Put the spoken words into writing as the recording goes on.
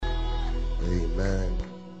Amen.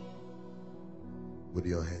 With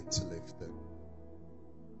your hands lifted.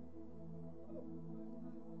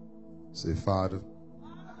 Say, Father,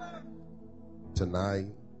 tonight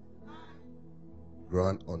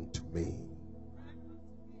grant unto me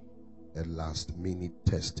a last minute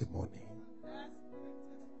testimony.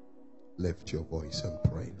 Lift your voice and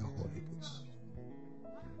pray in the Holy Ghost.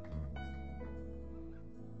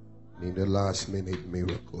 Need a last minute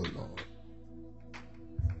miracle, Lord.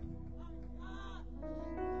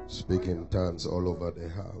 Speak in tongues all over the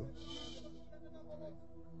house.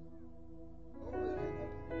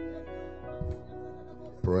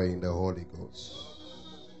 Pray in the Holy Ghost.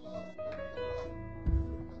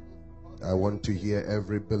 I want to hear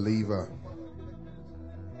every believer.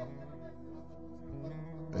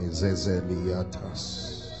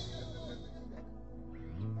 Ezezeliatas.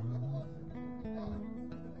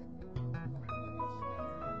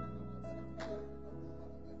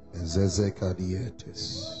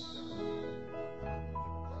 Ezezekadietes.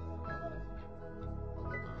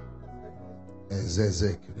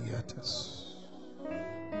 Ezezekadietes.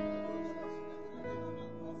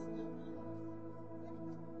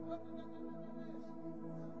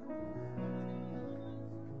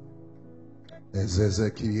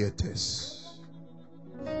 Ezezekietes.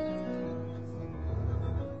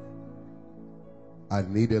 I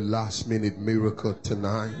need a last minute miracle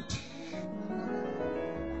tonight.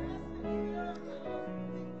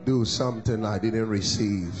 Do something I didn't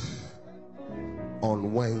receive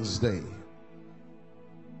on Wednesday,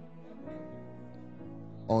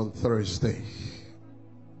 on Thursday,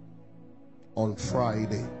 on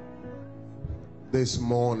Friday, this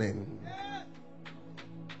morning.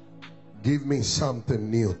 Give me something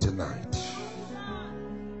new tonight.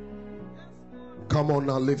 Come on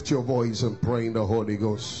now, lift your voice and pray in the Holy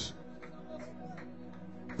Ghost.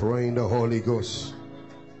 Pray in the Holy Ghost.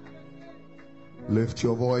 Lift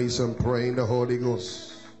your voice and pray in the Holy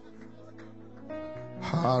Ghost.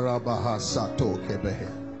 Harabaha sato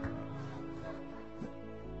kebehe.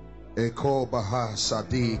 Eko baha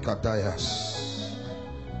sadi kadayas.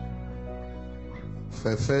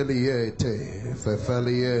 Fefeliete,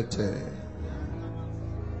 fefeliete.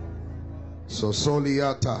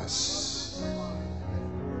 Sosoliatas.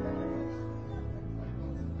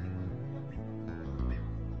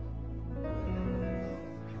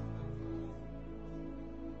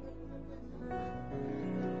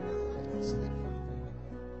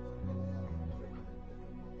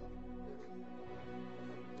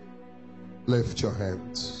 Lift your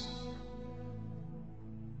hands.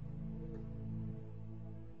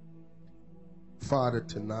 Father,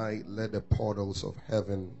 tonight let the portals of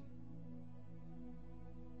heaven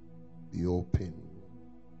be open.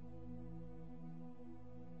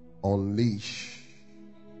 Unleash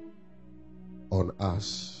on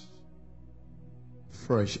us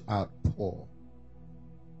fresh outpour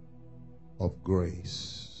of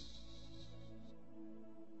grace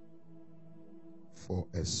for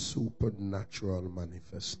a supernatural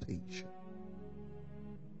manifestation.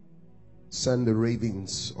 Send the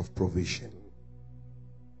ravens of provision.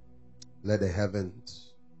 Let the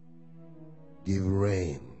heavens give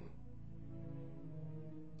rain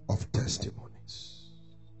of testimonies.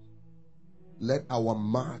 Let our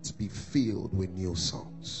mouths be filled with new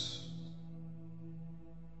songs.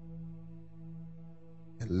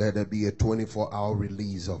 And let there be a 24-hour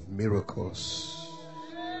release of miracles.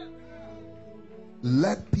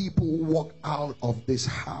 Let people walk out of this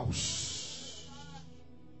house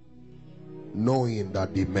knowing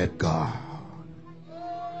that they met God.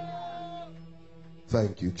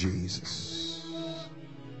 Thank you, Jesus.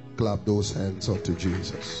 Clap those hands up to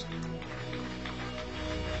Jesus.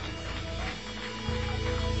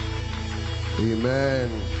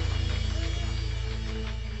 Amen.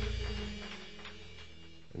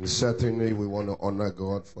 And certainly we want to honor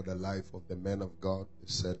God for the life of the man of God,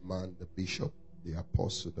 the said man, the bishop, the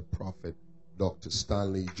apostle, the prophet, Dr.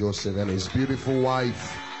 Stanley Joseph, and his beautiful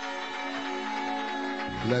wife.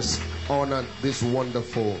 Let's honor this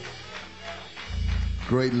wonderful,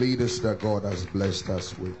 great leaders that God has blessed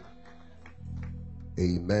us with.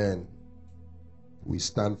 Amen. We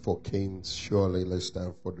stand for kings. Surely let's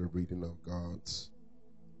stand for the reading of God's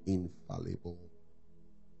infallible,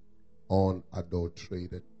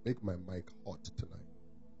 unadulterated, make my mic hot tonight,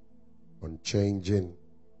 unchanging,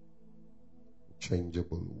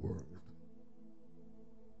 changeable word.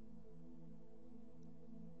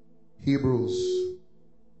 Hebrews,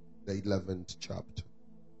 the 11th chapter.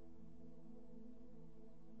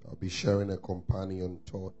 I'll be sharing a companion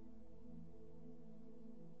thought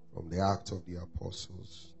from the Acts of the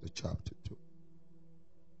Apostles, the chapter 2.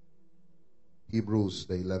 Hebrews,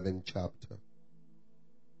 the 11th chapter.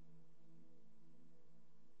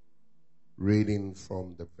 Reading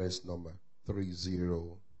from the verse number 30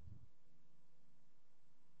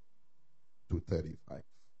 to 35.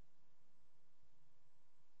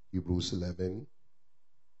 Hebrews 11,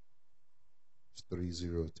 30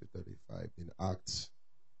 to 35. In Acts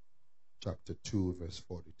chapter 2, verse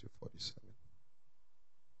 40 to 47.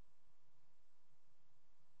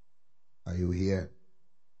 Are you here?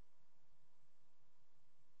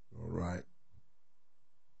 All right.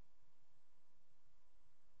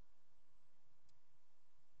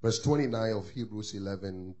 Verse 29 of Hebrews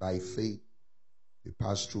 11, by faith they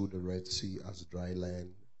passed through the Red Sea as dry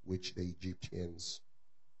land, which the Egyptians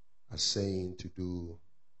are saying to do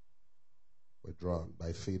were drawn.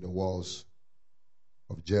 By faith the walls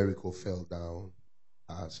of Jericho fell down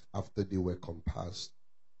as after they were compassed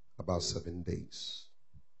about 7 days.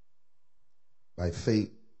 By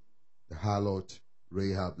faith the harlot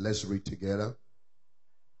Rahab, let's read together,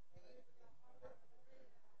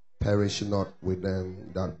 perish not with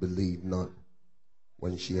them that believe not,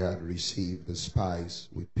 when she had received the spies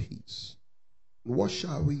with peace. What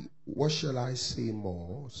shall I say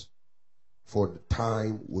more? For the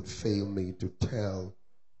time would fail me to tell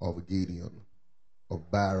of Gideon,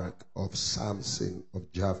 of Barak, of Samson,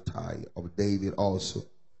 of Jephthah, of David also,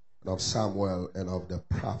 and of Samuel, and of the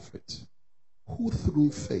prophets, who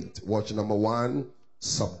through faith, watch number one,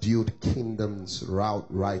 subdued kingdoms, wrought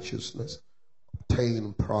righteousness,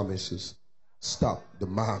 obtained promises, stopped the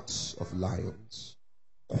mouths of lions,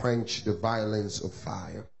 quenched the violence of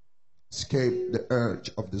fire, escaped the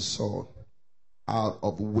urge of the sword, out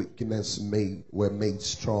of weakness were made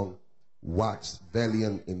strong, waxed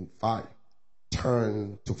valiant in fight,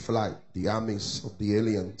 turned to flight the armies of the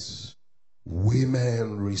aliens.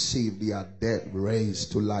 Women received their dead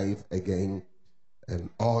raised to life again, and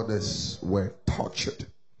others were tortured,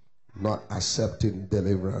 not accepting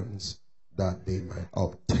deliverance, that they might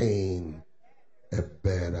obtain a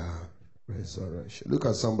better resurrection. Look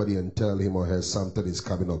at somebody and tell him or her something is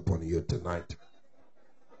coming upon you tonight.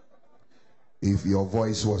 If your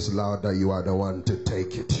voice was louder, you are the one to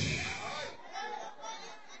take it.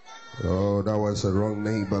 Oh, that was a wrong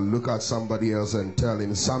neighbor. Look at somebody else and tell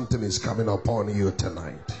him something is coming upon you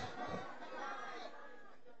tonight.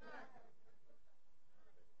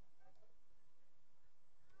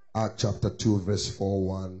 Acts chapter 2, verse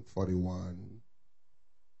 41.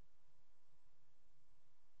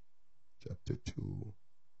 Chapter 2,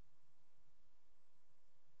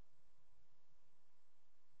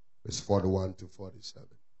 verse 41 to 47.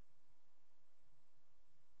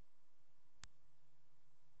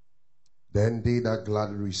 Then they that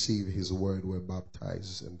gladly received his word were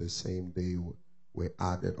baptized, and the same day were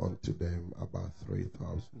added unto them about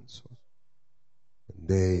 3,000 souls. And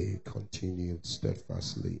they continued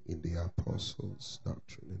steadfastly in the apostles'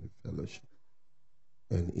 doctrine and fellowship,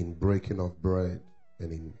 and in breaking of bread,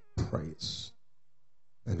 and in praise.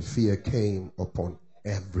 And fear came upon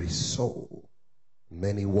every soul.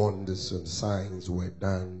 Many wonders and signs were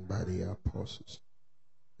done by the apostles.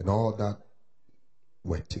 And all that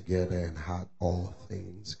were together and had all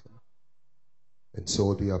things. And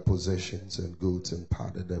sold their possessions and goods and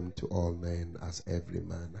parted them to all men as every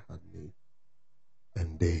man had need.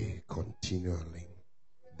 And they continually,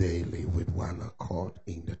 daily with one accord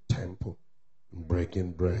in the temple,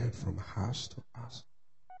 breaking bread from house to house,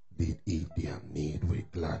 did eat their meat with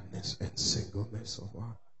gladness and singleness of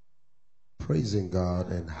heart, praising God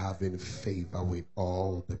and having favor with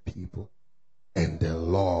all the people. And the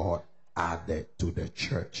Lord added to the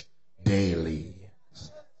church daily.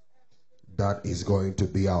 That is going to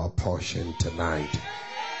be our portion tonight.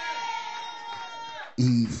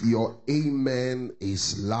 If your amen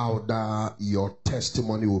is louder, your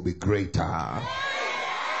testimony will be greater.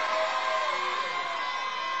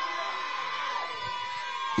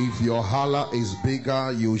 If your holler is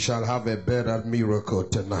bigger, you shall have a better miracle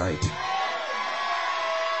tonight.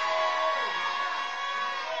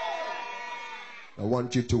 I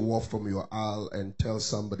want you to walk from your aisle and tell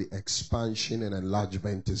somebody expansion and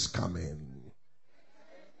enlargement is coming.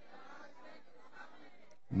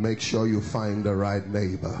 Make sure you find the right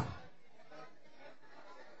neighbor.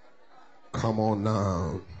 Come on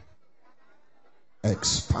now.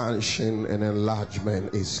 Expansion and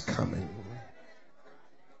enlargement is coming.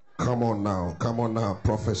 Come on now. Come on now.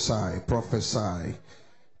 Prophesy. Prophesy.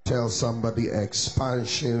 Tell somebody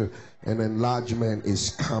expansion and enlargement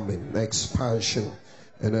is coming. Expansion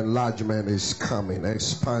and enlargement is coming.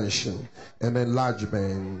 Expansion and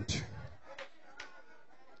enlargement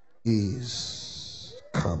is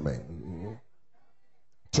coming.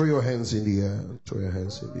 Throw your hands in the air. Throw your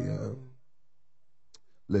hands in the air.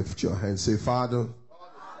 Lift your hands. Say, Father,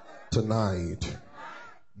 tonight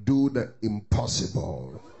Do the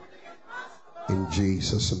impossible. In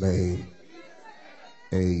Jesus' name.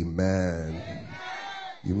 Amen.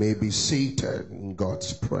 You may be seated in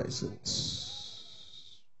God's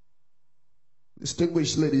presence.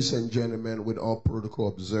 Distinguished ladies and gentlemen, with all protocol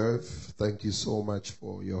observed, thank you so much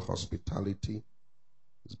for your hospitality.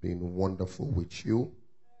 It's been wonderful with you.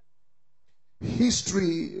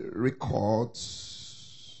 History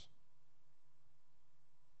records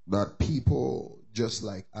that people just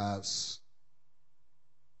like us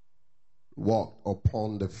walked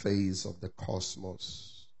upon the face of the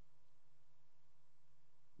cosmos.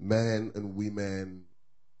 Men and women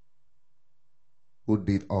who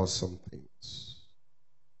did awesome things.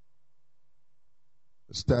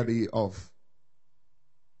 The study of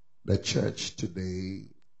the church today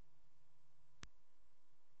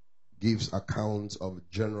gives accounts of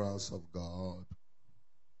generals of God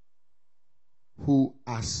who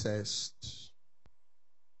accessed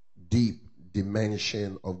deep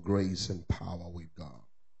dimension of grace and power with God.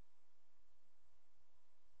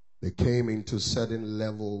 They came into certain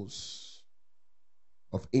levels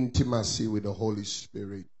of intimacy with the Holy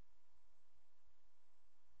Spirit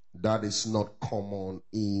that is not common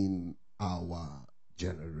in our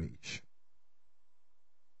generation.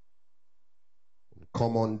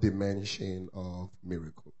 Common dimension of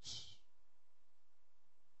miracles.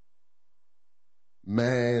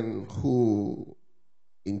 Men who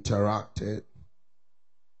interacted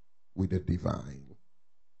with the divine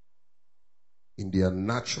in their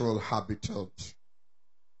natural habitat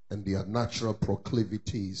and their natural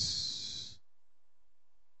proclivities.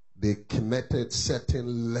 They committed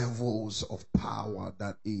certain levels of power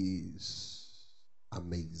that is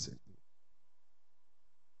amazing.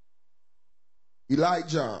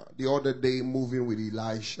 Elijah, the other day moving with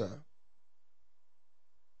Elisha,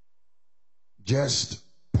 just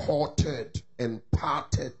ported and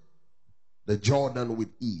parted the Jordan with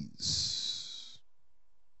ease.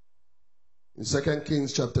 In 2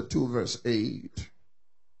 Kings chapter 2 verse 8,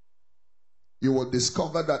 you will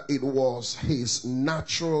discover that it was his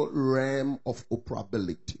natural realm of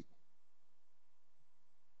operability.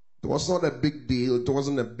 It was not a big deal. It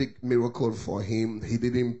wasn't a big miracle for him. He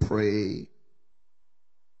didn't pray.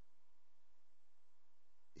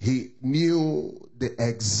 He knew the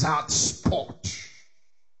exact spot.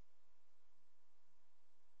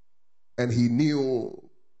 And he knew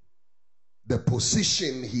the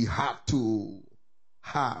position he had to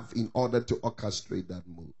have in order to orchestrate that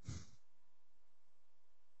move.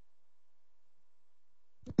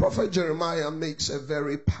 The prophet Jeremiah makes a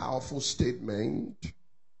very powerful statement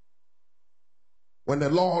when the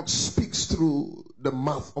Lord speaks through the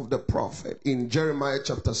mouth of the prophet in Jeremiah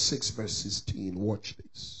chapter 6 verse 16. Watch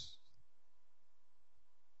this.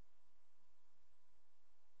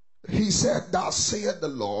 He said, "Thus saith the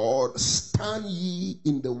Lord, stand ye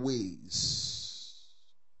in the ways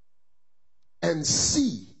and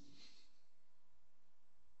see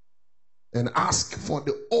and ask for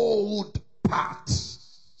the old paths.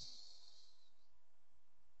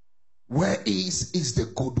 Where is the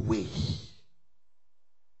good way?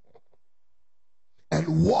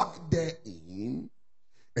 And walk therein,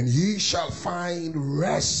 and ye shall find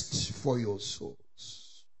rest for your souls."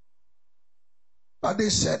 But they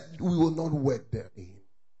said, we will not work therein.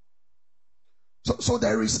 So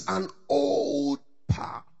there is an old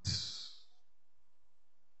path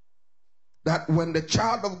that when the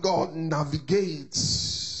child of God navigates,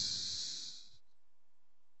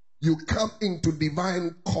 you come into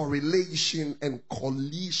divine correlation and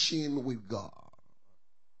collision with God.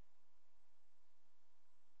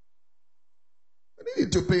 I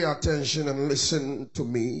need to pay attention and listen to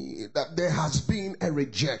me that there has been a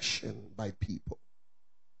rejection by people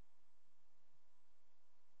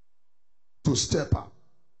to step up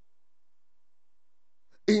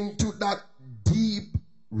into that deep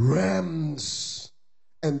realms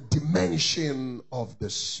and dimension of the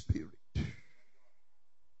Spirit.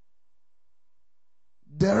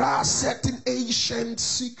 There are certain ancient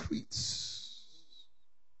secrets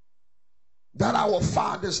that our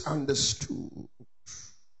fathers understood.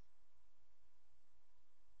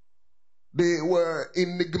 They were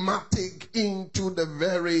enigmatic into the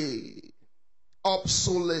very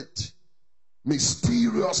obsolete,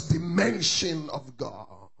 mysterious dimension of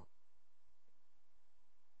God.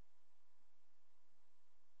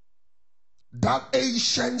 That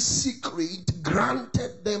ancient secret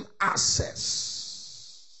granted them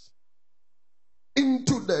access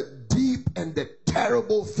into the deep and the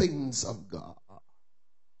terrible things of God.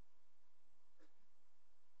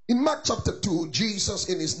 In Mark chapter 2, Jesus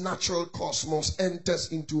in his natural cosmos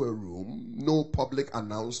enters into a room. No public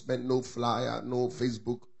announcement, no flyer, no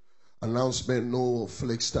Facebook announcement, no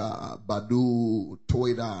Flickster, Badu,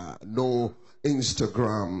 Twitter, no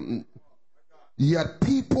Instagram. Yet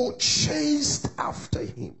people chased after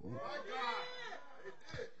him.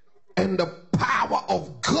 And the power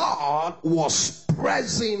of God was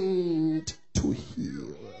present to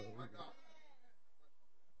heal.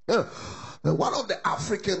 One of the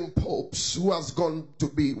African popes who has gone to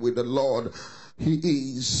be with the Lord, he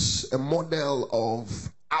is a model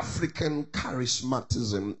of African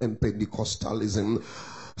charismatism and Pentecostalism.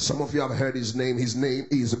 Some of you have heard his name. His name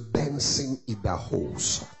is Benson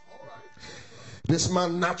Idahosa. This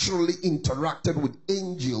man naturally interacted with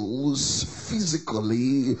angels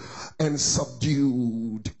physically and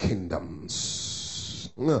subdued kingdoms.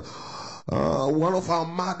 One of our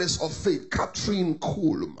mothers of faith, Catherine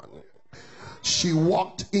Coleman, she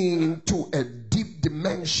walked into a deep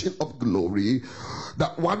dimension of glory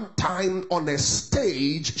that one time on a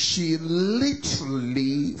stage she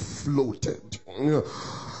literally floated.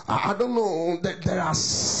 I don't know, that there are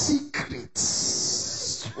secrets.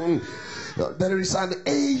 There is an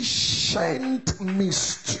ancient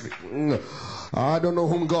mystery. I don't know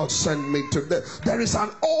whom God sent me to. There is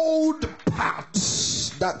an old path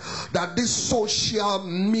that this social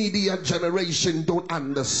media generation don't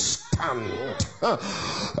understand.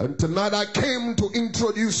 And tonight I came to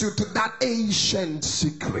introduce you to that ancient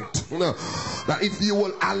secret. That if you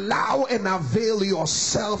will allow and avail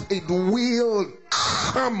yourself, it will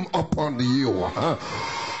come upon you.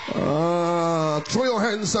 Throw your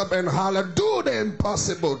hands up and holler, do the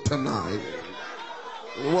impossible tonight.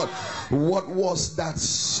 What was that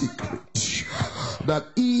secret? That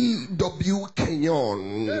E.W.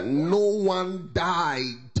 Kenyon, no one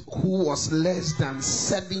died who was less than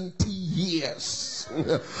 70 years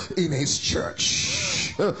in his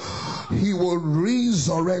church. He will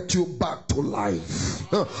resurrect you back to life.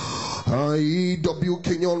 E.W.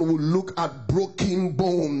 Kenyon will look at broken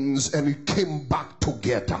bones and it came back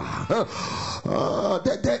together.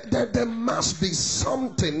 There must be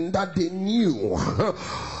something that they knew.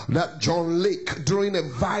 That John Lake, during a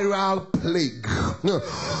viral plague,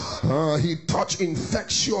 he touched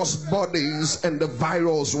infectious bodies and the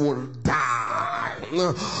virus will die.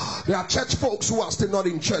 There are church folks who are still not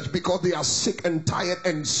in church because they are sick and tired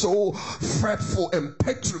and so fretful and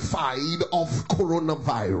petrified of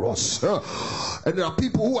coronavirus. And there are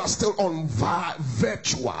people who are still on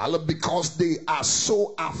virtual because they are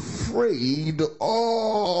so afraid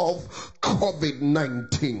of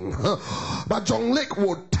COVID-19. But John Lake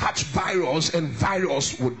would touch virus and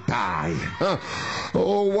virus would die.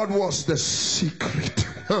 Oh, what was the secret?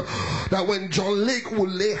 That when John Lake will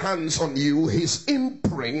lay hands on you, his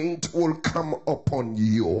imprint will come upon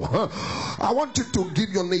you. I want you to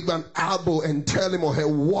give your neighbor an elbow and tell him or her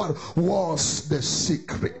what was the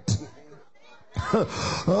secret.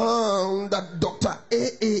 That Dr.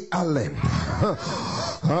 A.A. Allen,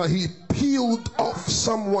 he peeled off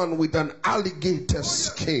someone with an alligator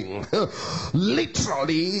skin.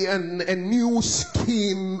 Literally, and a new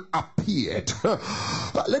skin appeared.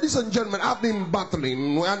 Ladies and gentlemen, I've been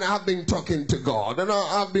battling and I've been talking to God and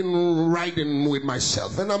I've been writing with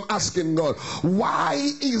myself and I'm asking God, why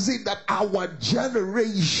is it that our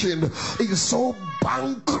generation is so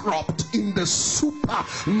bankrupt in the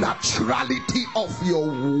supernaturality of your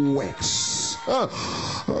works?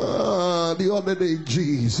 The other day,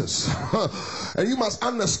 Jesus, and you must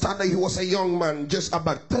understand that he was a young man, just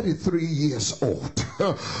about 33 years old.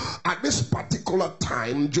 At this particular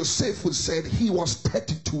time, Josephus said he was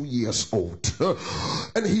 32 years old,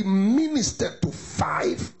 and he ministered to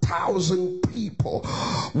 5,000 people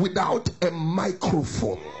without a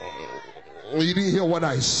microphone. You didn't hear what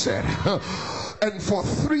I said. And for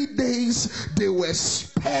 3 days they were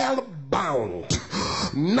spellbound.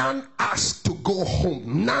 None asked to go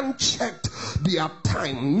home. None checked their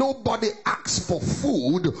time. Nobody asked for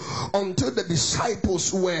food until the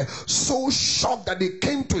disciples were so shocked that they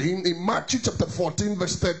came to him in Matthew chapter 14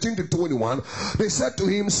 verse 13 to 21. They said to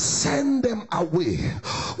him, send them away.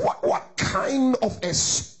 What kind of a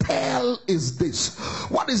spell is this?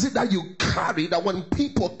 What is it that you carry that when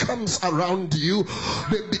people comes around you,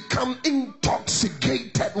 they become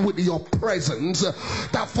intoxicated with your presence,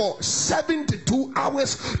 that for 72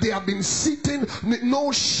 hours they have been sitting,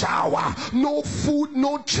 no shower, no food,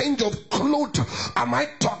 no change of clothes? Am I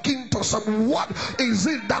talking to some? What is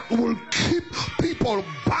it that will keep people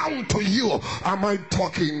bound to you? Am I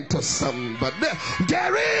talking to somebody?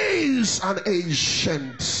 There is an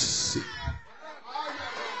ancient secret.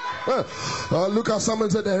 Look at someone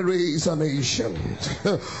say there is an ancient.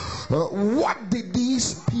 What did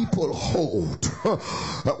these people hold?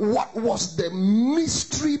 What was the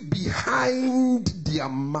mystery behind their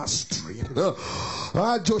mastery?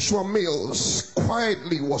 Joshua Mills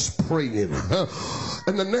quietly was praying.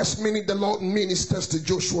 And the next minute the Lord ministers to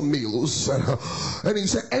Joshua Mills. And he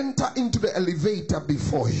said, enter into the elevator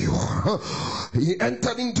before you. He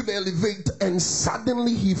entered into the elevator and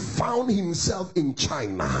suddenly he found himself in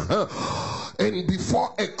China. And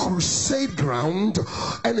before a crusade ground,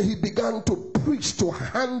 and he began to preach to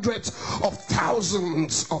hundreds of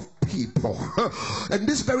thousands of people. And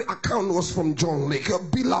this very account was from John Lake.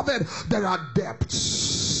 Beloved, there are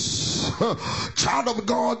depths. Child of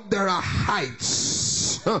God, there are heights.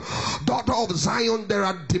 Daughter of Zion, there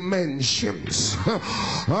are dimensions.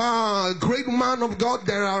 Great man of God,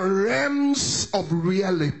 there are realms of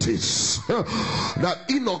realities. That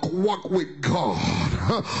Enoch walked with God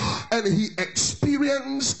and he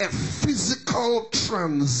experienced a physical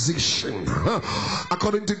transition.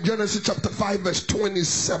 According to Genesis chapter 5 verse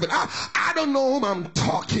 27. I don't know whom I'm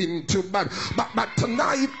talking to, but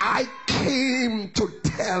tonight I came to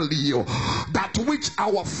tell you that which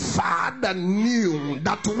our father knew,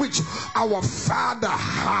 that which our father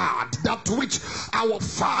had, that which our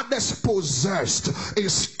fathers possessed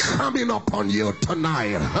is coming upon you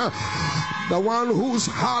tonight. The one whose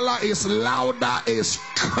holler is louder is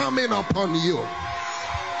coming upon you.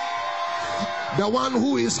 The one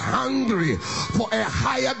who is hungry for a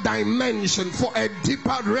higher dimension, for a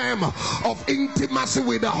deeper realm of intimacy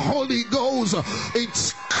with the Holy Ghost,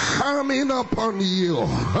 it's coming upon you.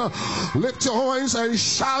 Lift your hands and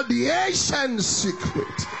shout the ancient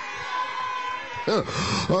secret.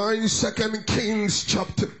 In 2 Kings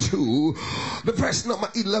chapter 2, the verse number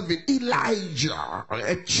 11, Elijah,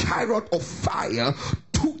 a chariot of fire,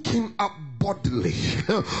 took him up bodily.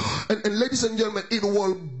 And ladies and gentlemen, it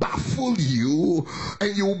will baffle you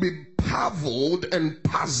and you will be baffled and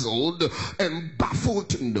puzzled and baffled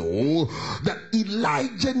to know that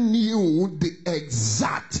Elijah knew the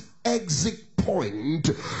exact exit point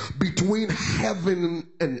between heaven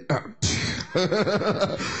and earth.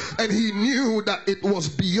 And he knew that it was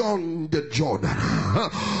beyond the Jordan,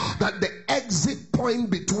 that the exit point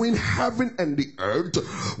between heaven and the earth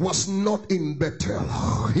was not in Bethel.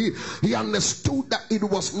 He understood that it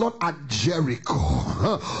was not at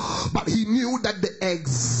Jericho, but he knew that the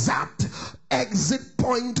exact exit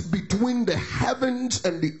point between the heavens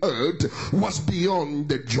and the earth was beyond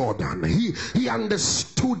the Jordan. He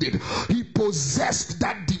understood it. He possessed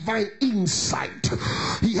that divine insight.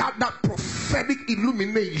 He had that prophetic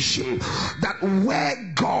illumination that where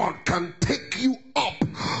God can take you up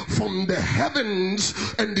from the heavens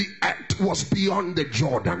and the earth was beyond the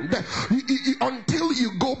Jordan. Until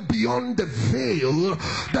you go beyond the veil,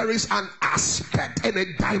 there is an aspect and a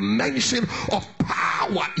dimension of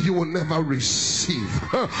power you will never receive.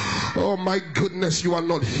 Oh my goodness, you are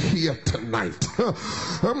not here tonight.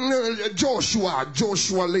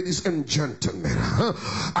 Joshua, ladies and gentlemen,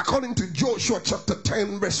 according to Joshua chapter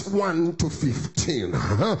 10 verse 1 to 15,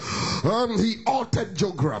 he altered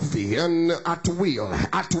geography, and at will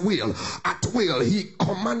he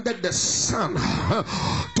commanded the sun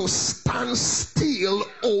to stand still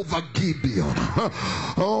over Gibeon.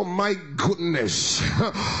 Oh my goodness,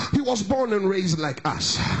 he was born and raised like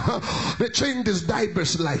us. They changed his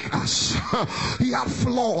diapers like us. He had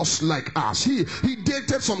flaws like us. He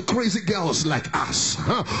dated some crazy girls like us.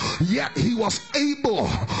 Yet he was able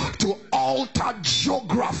to alter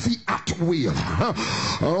geography at will.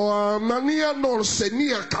 Mania non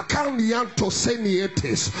senia kakanianto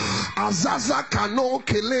senietes azaza kano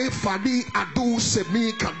kele fadi adu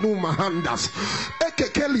semi kanu mahandas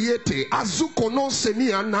ekekeliete azuko non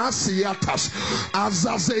senia nasiatas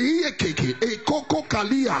azazeye keke ekoko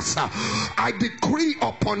kaliasa. I decree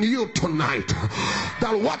upon you tonight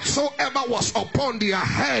that whatsoever was upon their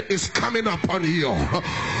head is coming upon you.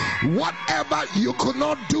 Whatever you could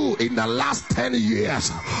not do in the last 10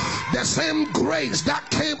 years, the same grace that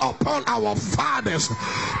came upon our fathers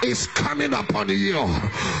is coming upon you.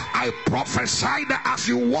 I prophesy that as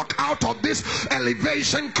you walk out of this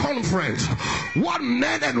elevation conference, what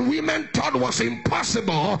men and women thought was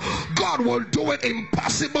impossible, God will do it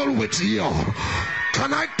impossible with you.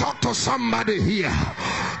 Can I talk to somebody here?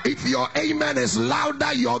 If your amen is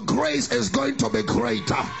louder, your grace is going to be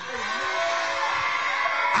greater.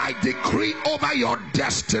 I decree over your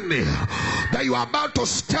destiny that you are about to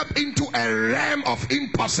step into a realm of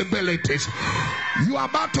impossibilities. You are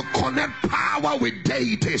about to connect power with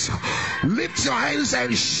deities. Lift your hands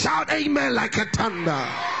and shout amen like a thunder.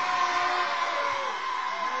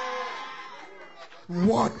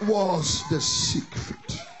 What was the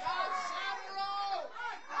secret?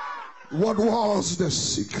 What was the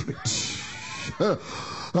secret?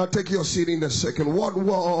 Take your seat in a second. What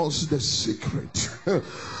was the secret?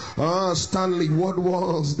 Stanley, what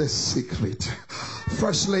was the secret?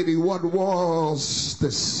 First Lady, what was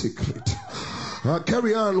the secret?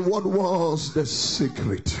 Carry on, what was the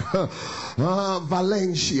secret?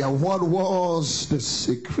 Valencia, what was the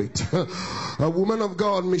secret? Woman of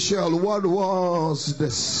God, Michelle, what was the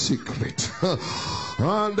secret?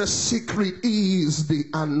 And the secret is the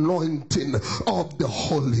anointing of the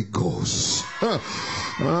Holy Ghost.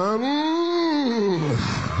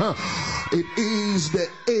 It is the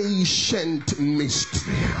ancient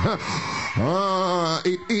mystery.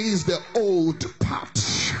 It is the old part.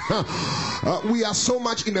 We are so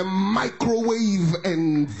much in a microwave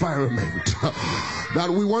environment that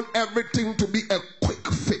we want everything to be a quick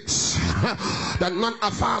fix, that none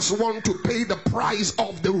of us want to pay the price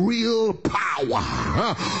of the real power.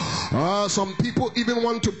 Some people even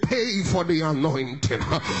want to pay for the anointing.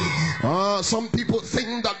 Some people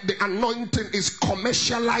think that the anointing is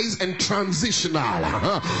commercialized and transitional.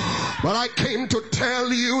 But I came to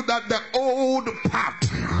tell you that the old part,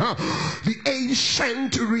 the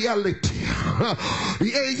ancient reality,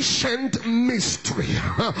 the ancient mystery,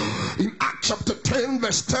 in Acts chapter 10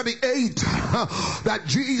 verse 38, that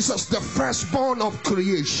Jesus, the firstborn of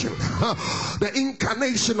creation, the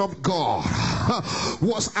incarnation of God,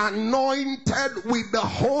 was anointed with the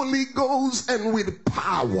Holy Ghost and with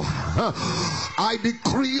power. I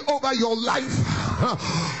decree over your life,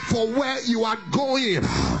 for where you are going,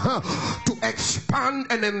 to expand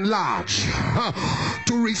and enlarge,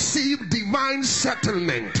 to receive divine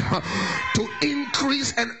settlement, to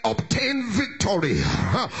increase and obtain victory,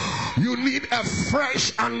 you need a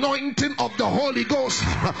fresh anointing of the Holy Ghost.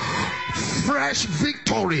 Fresh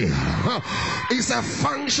victory is a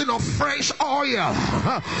function of fresh oil.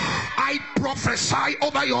 I prophesy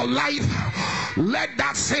over your life, let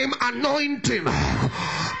that same anointing,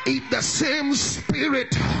 in the same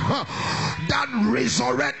spirit that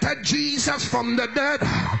resurrected Jesus from the dead,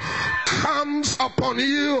 comes upon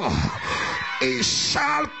you. It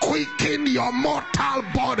shall quicken your mortal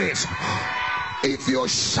bodies. If you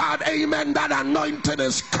shout amen, that anointing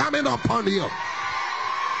is coming upon you.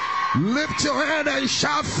 Lift your hand and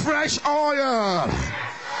shout fresh oil.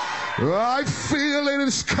 I feel it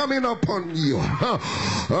is coming upon you.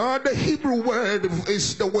 The Hebrew word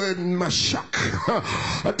is the word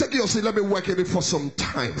mashak. Take your seat, let me work at it for some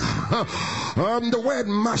time. The word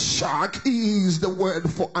mashak is the word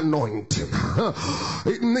for anointing.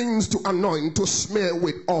 It means to anoint, to smear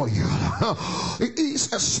with oil. It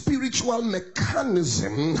is a spiritual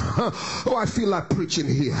mechanism. Oh, I feel like preaching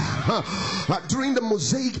here. During the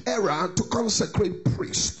Mosaic era, to consecrate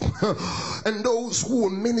priests and those who will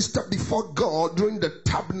minister before God during the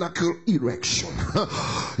tabernacle erection.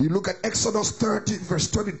 You look at Exodus 30 verse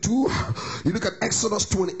 22, you look at Exodus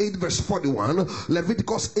 28 verse 41,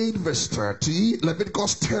 Leviticus 8 verse 30,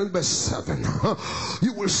 Leviticus 10 verse 7.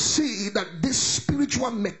 You will see that this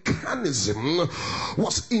spiritual mechanism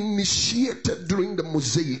was initiated during the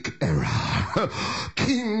Mosaic era.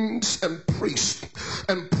 Kings and priests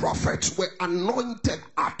and prophets were anointed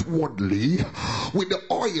outwardly with the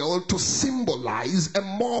oil to symbolize a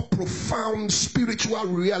more profound spiritual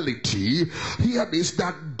reality. Here it is,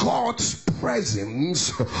 that God's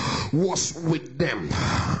presence was with them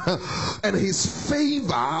and his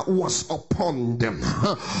favor was upon them,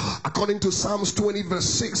 according to Psalms 20 verse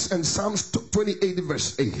 6 and Psalms 28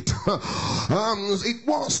 verse 8. It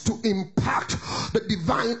was to impact the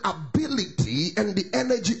divine ability and the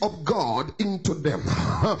energy of God into them.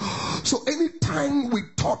 So anytime we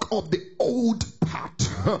talk of the old part,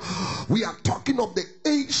 we are talking of the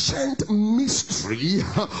ancient mystery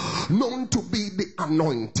known to be the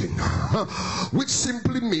anointing, which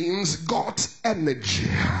simply means God's energy,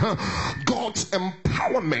 God's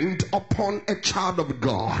empowerment upon a child of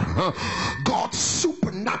God, God's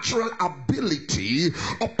supernatural ability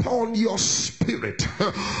upon your spirit.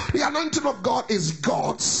 The anointing of God is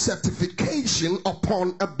God's certification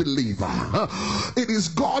upon a believer. It is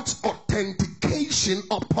God's authentication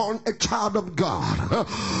upon a child of God.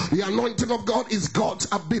 The anointing of God is God's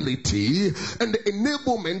ability and the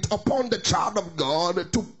enablement upon the child of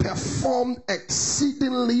God to perform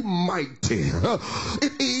exceedingly mighty.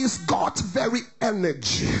 It is God's very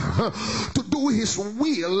energy to do his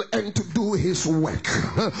will and to do his work.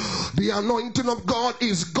 The anointing of God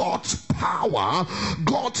is God's power,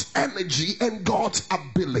 God's energy, and God's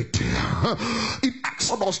ability. In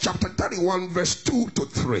Exodus chapter 31 verse 2 to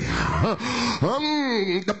 3,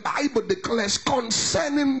 the Bible declares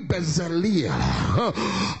concerning Bezalel,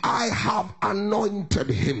 I have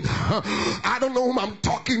anointed him. I don't know whom I'm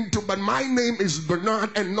talking to, but my name is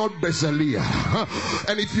Bernard and not Bezalel.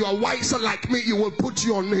 And if you are wiser like me, you will put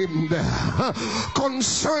your name there.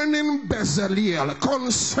 Concerning Bezalel,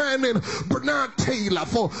 concerning Bernard Taylor,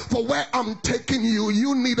 for where I'm taking you,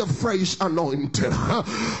 you need a fresh anointing.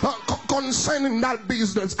 Concerning that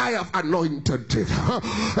business, I have anointed it.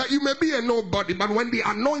 You may be a nobody, but when the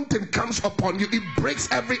anointing comes upon you, it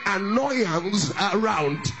breaks every annoyance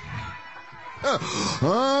around.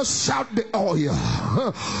 Shout the oil.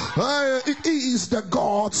 It is the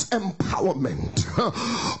God's empowerment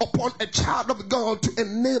upon a child of God to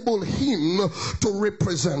enable him to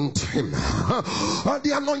represent him.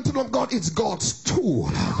 The anointing of God is God's tool,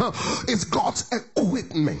 it's God's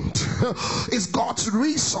equipment, it's God's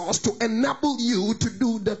resource to enable you to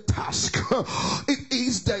do the task. It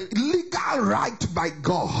is the legal right by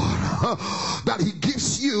God that he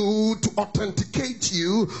gives you to authenticate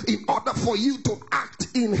you in order for you to act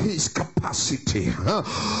in his capacity.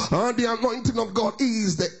 The anointing of God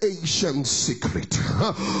is the ancient secret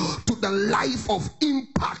to the life of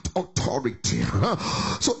impact authority.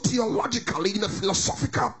 So theologically, in a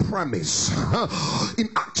philosophical premise, in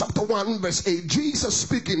Acts chapter 1 verse 8, Jesus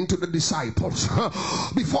speaking to the disciples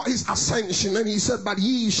before his ascension, and he said, but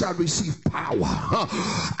ye shall receive power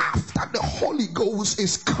after the Holy Ghost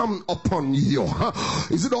is come upon you.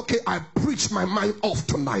 Is it okay I preach my mind off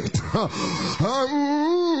tonight?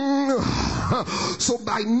 So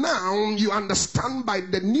by now you understand, by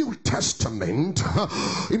the New Testament,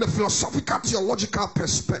 in a philosophical theological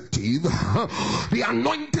perspective, the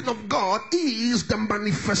anointing of God is the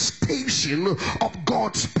manifestation of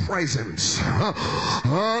God's presence.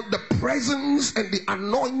 The presence and the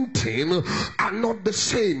anointing are not the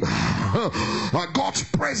same. God's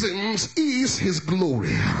presence is his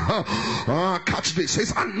glory. Catch this,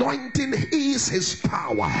 his anointing is his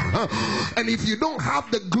power. And if you don't have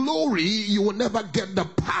the glory, you will never get the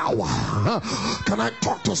power. Can I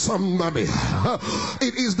talk to somebody?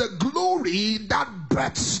 It is the glory that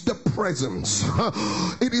births the presence.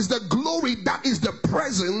 It is the glory that is the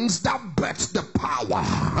presence that births the power.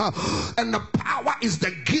 And the power is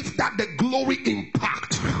the gift that the glory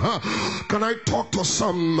impacts. Can I talk to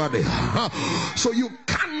somebody? So you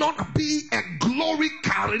cannot be a glory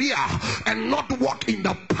carrier and not walk in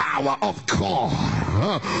the power of God.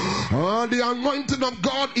 The anointing of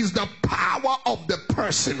God is the power of the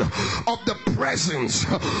person, of the presence,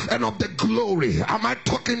 and of the glory. Am I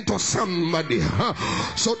talking to somebody?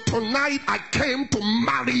 So tonight I came to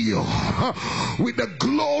marry you with the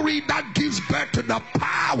glory that gives birth to the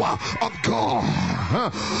power of God.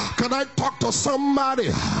 Can I talk to somebody?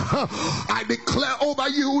 I declare over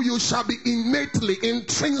you, you shall be innately,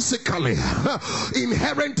 intrinsically,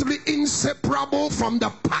 inherently inseparable from the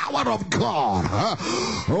power of God.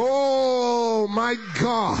 Oh my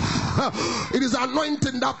God. It is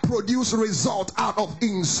anointing that produces result out of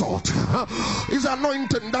insult. It's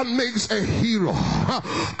anointing that makes a hero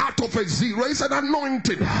out of a zero. It's an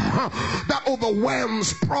anointing that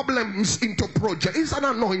overwhelms problems into project. It's an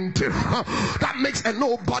anointing that makes a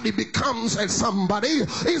nobody becomes a somebody.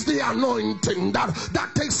 It's the anointing that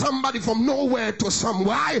takes somebody from nowhere to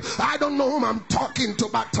somewhere. I don't know whom I'm talking to,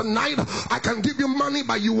 but tonight I can give you money,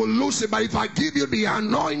 but you will lose it. But if I give you the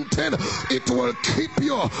anointing, it will keep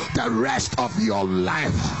you the rest of your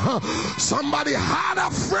life. Somebody had a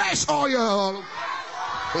fresh oil.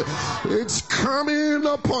 It's coming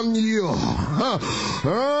upon you.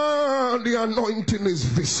 The anointing is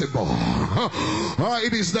visible.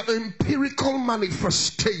 It is the empirical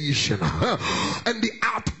manifestation and the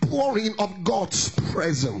outpouring of God's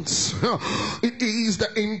presence. It is the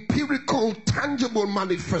empirical, tangible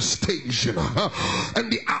manifestation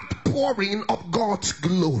and the outpouring of God's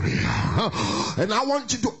glory. And I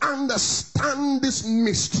want you to understand this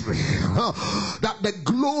mystery, that the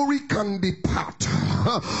glory can depart,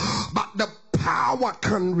 but the power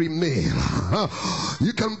can remain.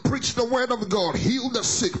 You can preach the word of God, heal the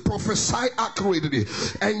sick, prophesy accurately,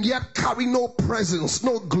 and yet carry no presence,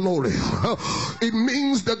 no glory. It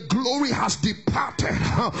means the glory has departed.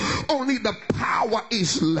 Only the power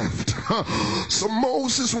is left. So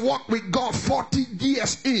Moses walked with God 40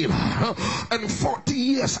 years in and 40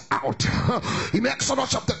 years out. In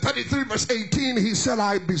Exodus chapter 33 verse 18, he said,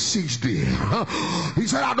 I beseech thee. He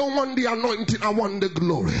said, I don't want the anointing, I want the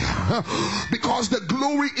glory. Because Because the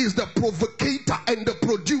glory is the provocator and the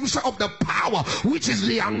producer of the power, which is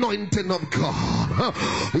the anointing of God.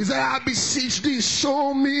 He said, I beseech thee,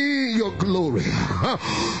 show me your glory.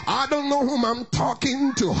 I don't know whom I'm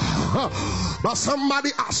talking to, but somebody,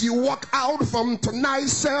 as you walk out from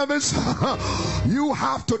tonight's service, you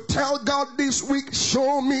have to tell God this week,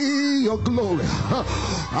 show me your glory.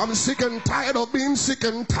 I'm sick and tired of being sick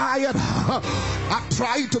and tired. I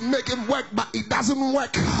try to make it work, but it doesn't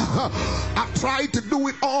work. I try to do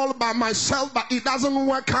it all by myself, but it doesn't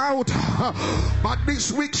work out. But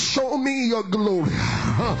this week, show me your glory.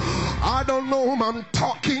 I don't know whom I'm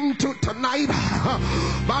talking to tonight,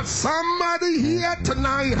 but somebody here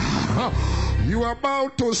tonight, you are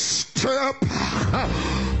about to step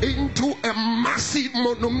into a massive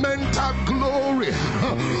monumental glory.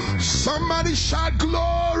 Somebody shout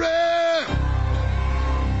glory.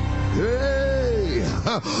 Hey.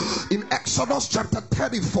 In Exodus chapter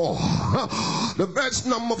 34, the verse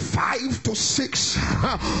number 5 to 6,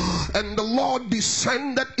 and the Lord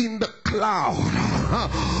descended in the cloud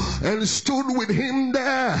and stood with him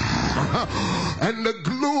there, and the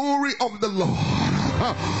glory of the Lord,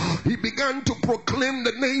 he began to proclaim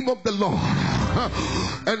the name of the Lord.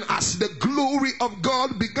 And as the glory of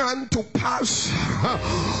God began to pass,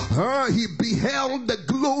 he beheld the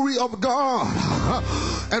glory of God,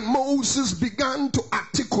 and Moses began to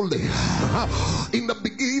articulate. In the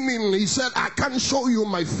beginning, he said, I can't show you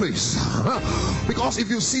my face, because if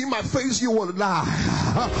you see my face, you will die.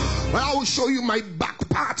 But I will show you my back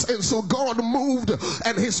parts. And so God moved,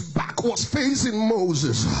 and his back was facing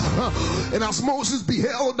Moses. And as Moses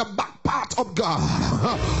beheld the back part of God,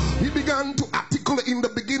 he began to articulate. In the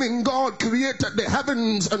beginning, God created the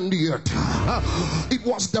heavens and the earth. It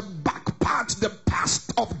was the back part, the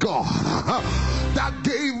past of God, that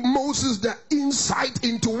gave Moses the insight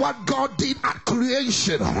into what God did at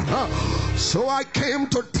creation. So I came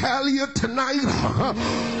to tell you tonight,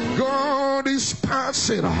 God is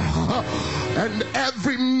passing, and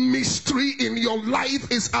every mystery in your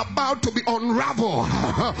life is about to be unraveled.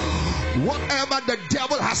 Whatever the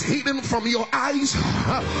devil has hidden from your eyes,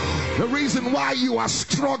 the reason why you are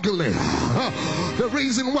struggling, the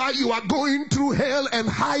reason why you are going through hell and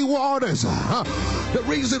high waters, the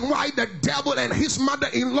reason why the devil and his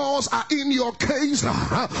mother-in-laws are in your case,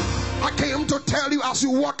 I came to tell you as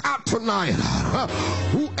you walk out tonight,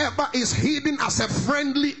 whoever is hidden as a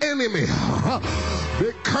friendly enemy,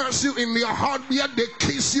 they curse you in their heart, yet they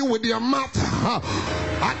kiss you with their mouth.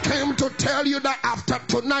 I came to tell you that after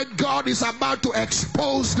tonight, God is about to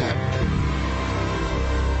expose them.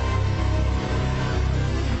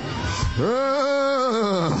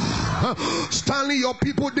 Stanley, your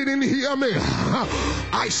people didn't hear me.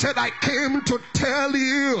 I said I came to tell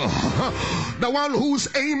you, the one whose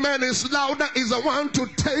amen is louder is the one to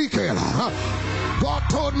take it. God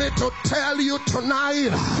told me to tell you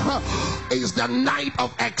tonight is the night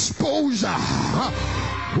of exposure.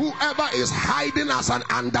 Whoever is hiding as an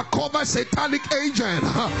undercover satanic agent,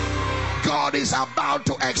 God is about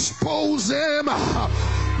to expose them.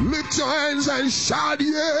 Lift your hands and shout,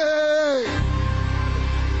 yay!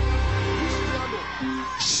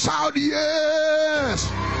 Shout,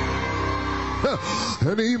 yes!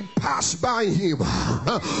 And he passed by him.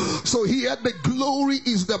 So here the glory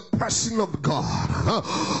is the person of God.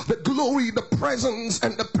 The glory, the presence,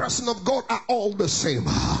 and the person of God are all the same.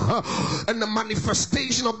 And the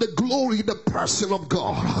manifestation of the glory, the person of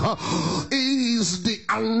God, is the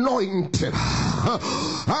anointing.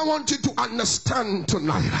 I want you to understand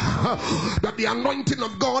tonight that the anointing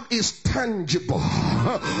of God is tangible.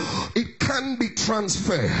 It can be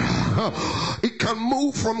transferred. It can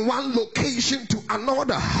move from one location to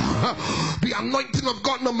another. The anointing of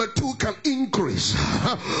God, number 2, can increase.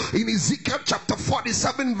 In Ezekiel chapter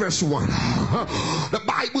 47 verse 1, the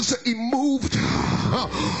Bible says he moved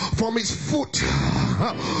from his foot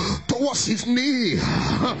towards his knee.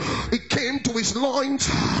 It came to his loins.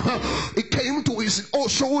 It came to his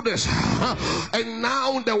shoulders. And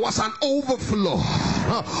now there was an overflow.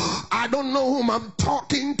 I don't know whom I'm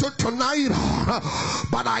talking to tonight,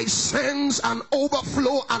 but I sense an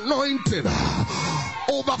overflow anointed.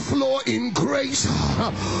 Overflow in grace,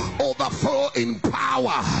 overflow in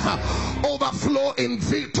power, overflow in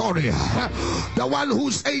victory. The one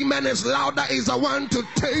whose amen is louder is the one to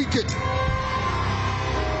take it.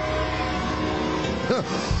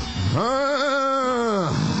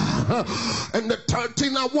 And the third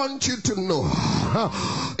thing I want you to know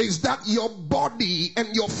is that your body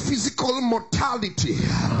and your physical mortality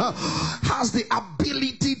has the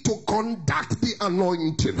ability to conduct the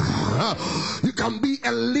anointing. You can be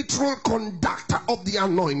a literal conductor of the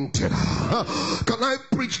anointing. Can I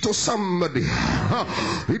preach to somebody?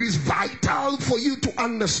 It is vital for you to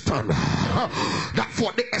understand that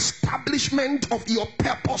for the establishment of your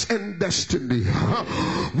purpose and destiny,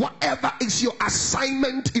 whatever is your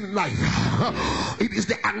assignment in life, it is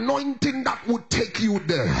the anointing that will take you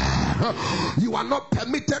there. You are not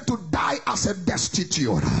permitted to die as a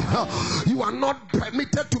destitute. You are not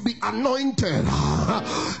permitted to be anointed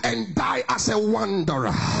and die as a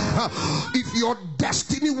wanderer. If your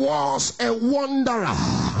destiny was a wanderer,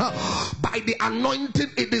 by the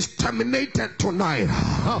anointing it is terminated tonight.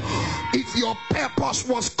 If your purpose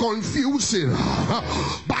was confusing,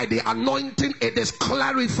 by the anointing it is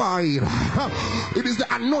clarified. It is the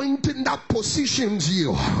anointing that positions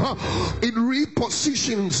you. It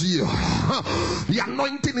repositions you. The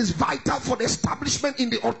anointing is vital for the establishment in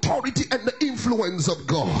the authority and the influence of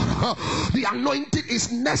God. The anointing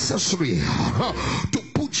is necessary to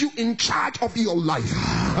put you in charge of your life.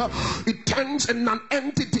 It turns an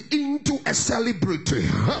entity into a celebrity.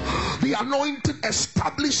 The anointing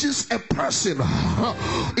establishes a person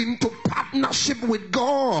into partnership with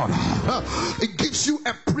God. It gives you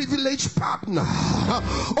a privileged partner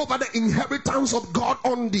over the inheritance of God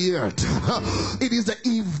on the earth. It is the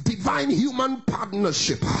divine human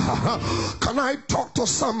partnership. Can I talk to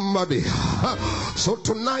somebody? So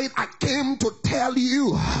tonight I came to tell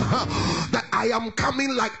you that I am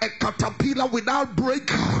coming like a caterpillar without brake.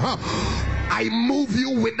 I move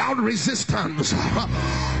you without resistance.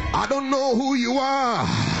 I don't know who you are.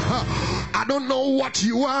 I don't know what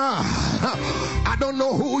you are. I don't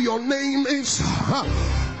know who your name is.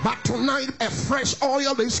 But tonight a fresh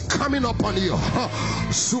oil is coming upon you.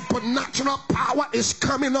 Supernatural power is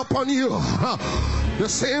coming upon you. The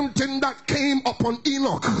same thing that came upon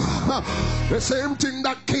Enoch, the same thing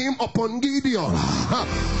that came upon Gideon,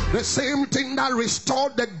 the same thing that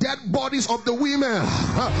restored the dead bodies of the women,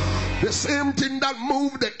 the same thing that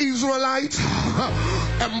moved the Israelites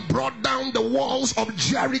and brought down the walls of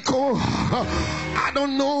Jericho. I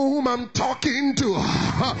don't know whom I'm talking to,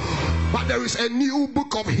 but there is a new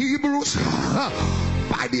book of Hebrews.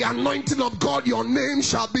 By the anointing of God, your name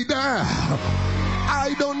shall be there.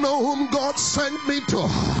 I don't know whom God sent me to,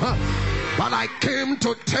 but I came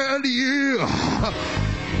to tell you,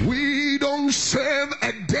 we don't serve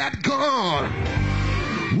a dead God.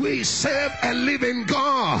 We serve a living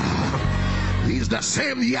God. He's the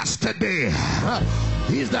same yesterday.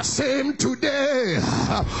 He's the same today.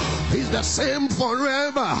 He's the same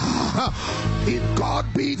forever. If God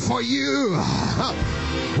be for you,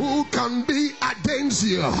 who can be against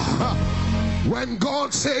you? When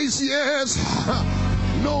God says yes,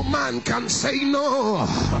 no man can say no.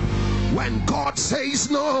 When God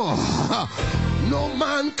says no, no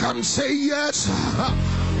man can say yes.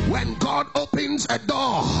 When God opens a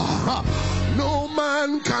door, no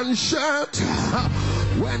man can shut.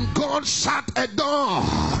 When God shut a door,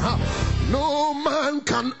 no man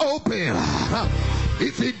can open.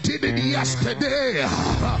 If he did it yesterday,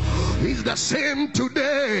 he's the same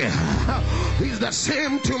today. He's the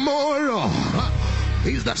same tomorrow.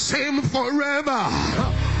 He's the same forever.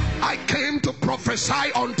 I came to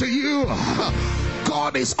prophesy unto you.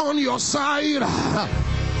 God is on your side.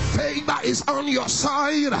 Favor is on your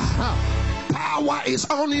side. Power is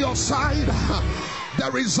on your side. The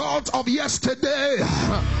result of yesterday,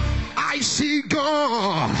 I see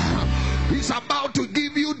God. He's about to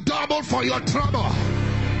give you double for your trouble.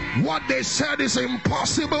 What they said is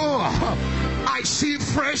impossible, I see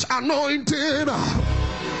fresh anointing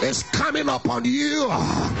is coming upon you.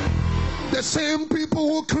 The same people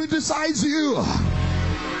who criticize you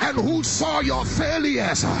and who saw your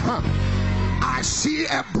failures, I see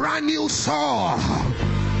a brand new Saul.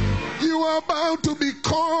 You are about to be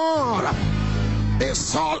called a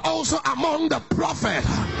Saul also among the prophet.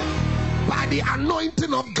 By the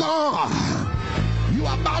anointing of God, you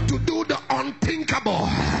are about to do the unthinkable.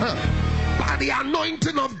 By the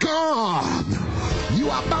anointing of God, you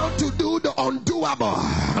are about to do the undoable.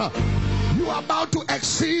 You are about to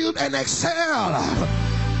exceed and excel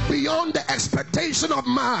beyond the expectation of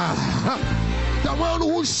man. The one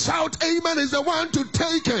who shouts amen is the one to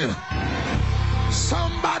take it.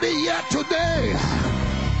 Somebody here today,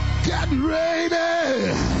 get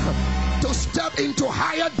ready to step into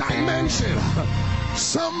higher dimension.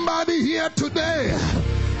 Somebody here today,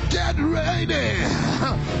 get ready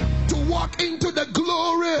to walk into the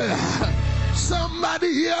glory.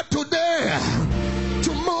 Somebody here today,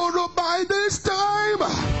 tomorrow by this time,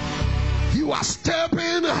 You are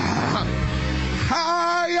stepping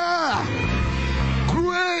higher,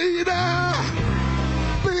 greater,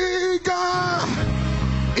 bigger.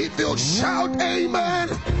 If you shout amen,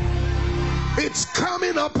 it's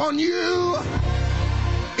coming upon you.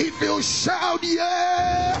 If you shout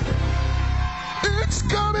yeah, it's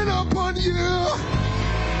coming upon you.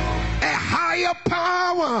 A higher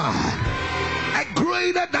power, a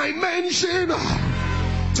greater dimension.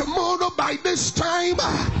 Tomorrow by this time,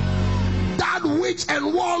 that witch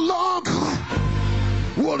and warlock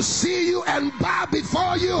will see you and bow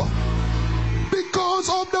before you because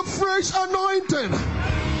of the fresh anointing.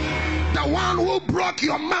 The one who broke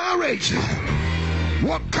your marriage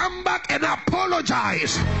will come back and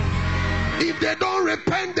apologize. If they don't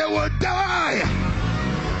repent, they will die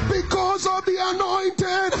because of the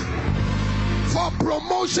anointing. For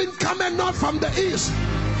promotion coming not from the east,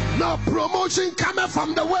 no promotion coming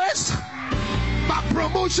from the west, but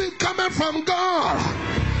promotion coming from God.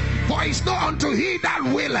 For it's not unto he that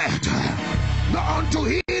willeth, not unto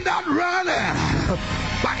he that runneth,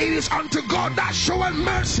 but it is unto God that showeth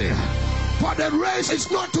mercy. For the race is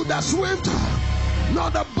not to the swift, nor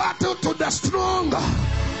the battle to the strong.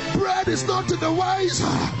 Bread is not to the wise,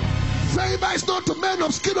 favor is not to men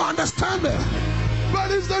of skill or understanding, but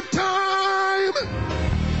it's the time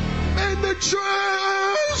and the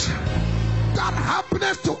chance that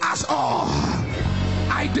happiness to us all.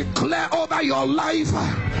 I declare over your life,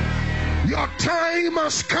 your time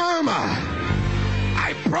has come.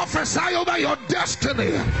 I prophesy over your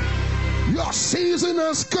destiny. Your season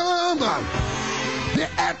has come. The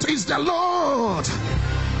earth is the Lord,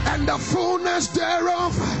 and the fullness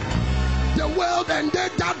thereof, the world and they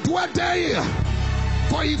that dwell therein.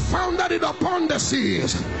 For he founded it upon the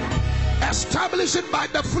seas, established it by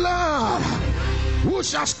the flood. Who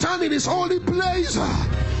shall stand in his holy place?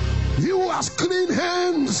 He who has clean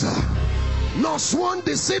hands, nor sworn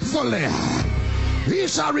deceitfully, he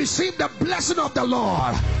shall receive the blessing of the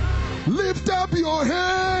Lord. Lift up your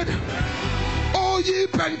head, O ye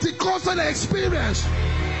Pentecostal experience.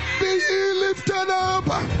 Be ye lifted up,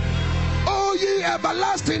 O ye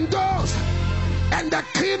everlasting doors, and the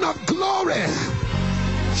King of glory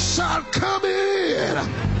shall come in.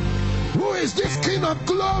 Who is this King of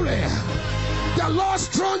glory? The Lord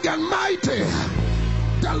strong and mighty,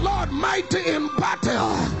 the Lord mighty in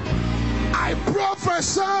battle. I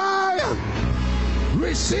prophesy,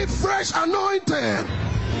 receive fresh anointing,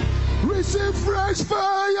 receive fresh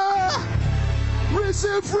fire,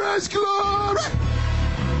 receive fresh glory.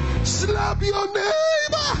 Slap your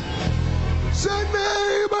neighbor, say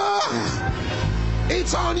neighbor,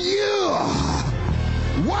 it's on you.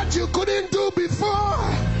 What you couldn't do before,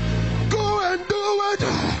 go and do it.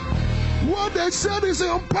 What they said is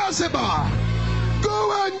impossible,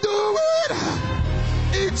 go and do it.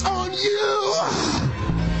 It's on you.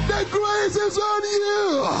 The grace is on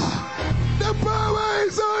you. The power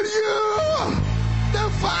is on you. The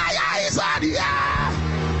fire is on you.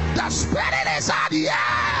 The spirit is on you.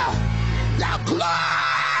 The glory.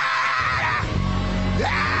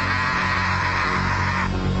 Yeah.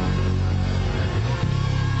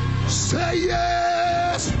 Say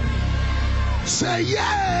yes. Say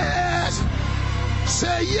yes.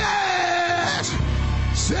 Say yes.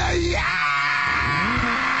 Say yes.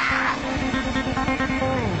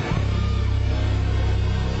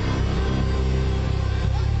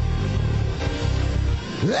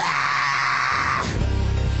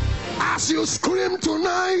 As you scream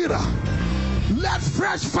tonight, let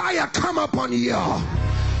fresh fire come upon you.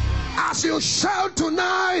 As you shout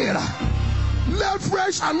tonight, let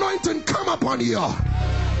fresh anointing come upon you.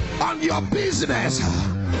 On your business,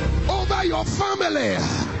 over your family,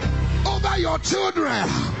 over your children.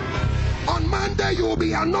 On Monday you will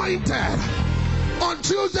be anointed. On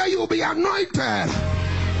Tuesday you will be anointed.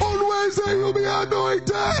 On Wednesday you will be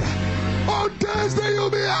anointed. On Thursday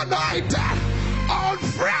you'll be anointed. On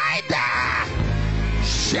Friday,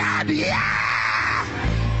 Shadia.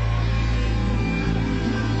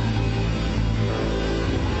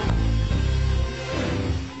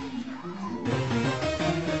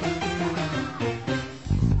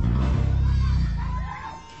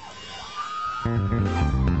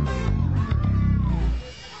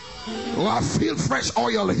 Oh, I feel fresh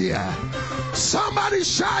oil here. Somebody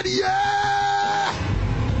shout, yeah!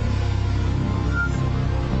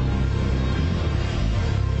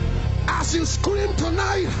 As you scream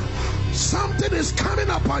tonight, something is coming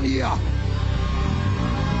upon you.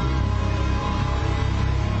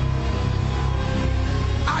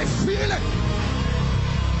 I feel it.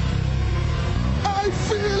 I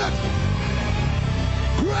feel it.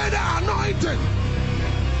 Greater anointing,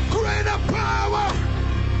 greater power,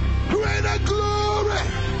 greater in the glory.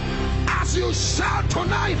 As you shout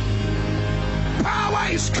tonight,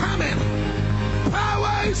 power is coming.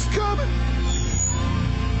 Power is coming.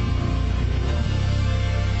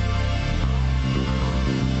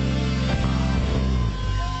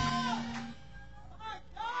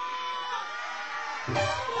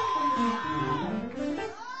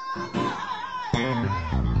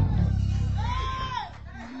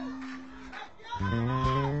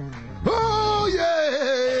 Oh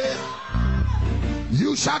yeah.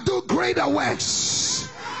 You shall do greater works.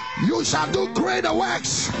 You shall do greater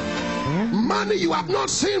works. Money you have not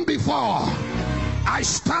seen before. I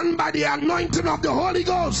stand by the anointing of the Holy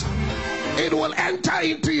Ghost. It will enter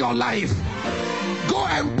into your life. Go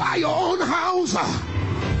and buy your own house.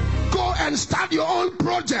 Go and start your own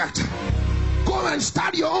project. Go and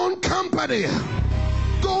start your own company.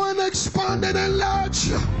 Go and expand and enlarge.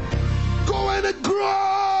 Go and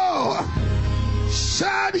grow.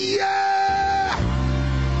 Shout yeah.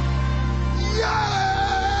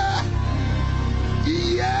 Yeah.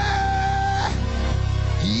 Yeah.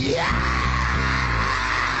 Yeah.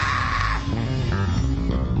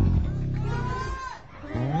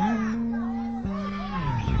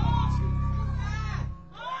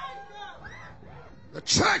 The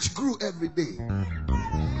church grew every day.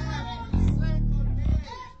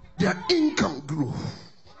 Their income grew.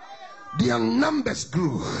 Their numbers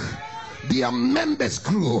grew. Their members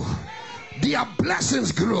grew. Their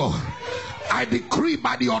blessings grew. I decree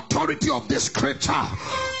by the authority of this scripture,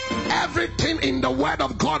 everything in the word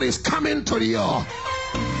of God is coming to you.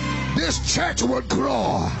 This church will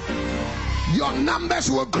grow. Your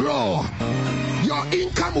numbers will grow. Your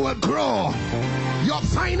income will grow. Your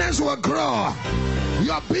finance will grow.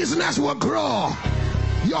 Your business will grow.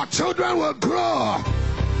 Your children will grow.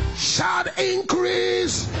 Shout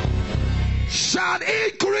increase. Shout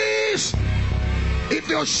increase. If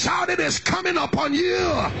your shouting is coming upon you,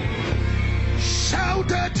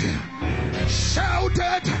 shout it. Shout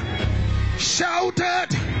it. Shout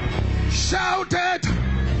it. Shout it.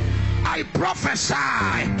 I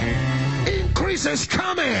prophesy. Increase is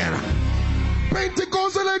coming.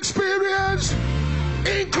 Pentecostal experience.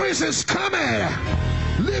 Increase is coming.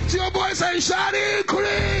 Lift your voice and shout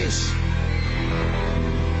increase.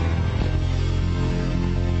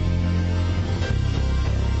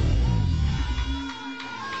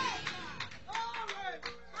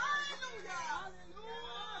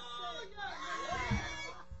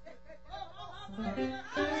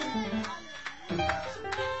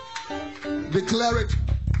 Declare it.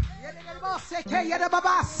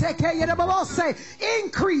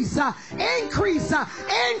 Increase, increase,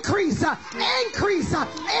 increase, increase,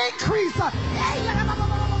 increase.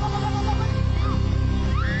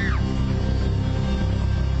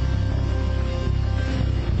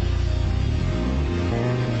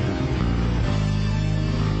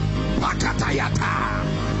 Pakatayata.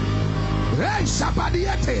 Hey,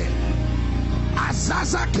 Sabadiete.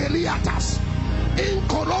 Azaza Keliatas.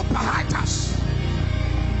 Inkoropahatas.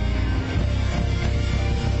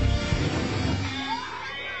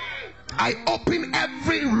 I open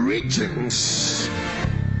every regions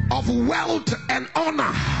of wealth and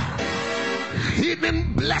honor,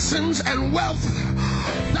 hidden blessings and wealth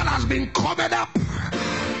that has been covered up.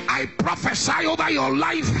 I prophesy over your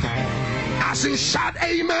life as you shout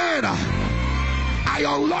amen. I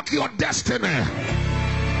unlock your destiny.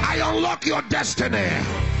 I unlock your destiny.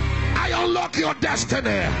 I unlock your destiny.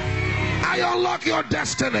 I unlock your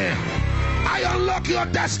destiny. I unlock your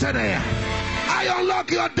destiny. I unlock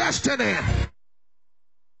your destiny.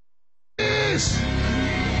 Yes.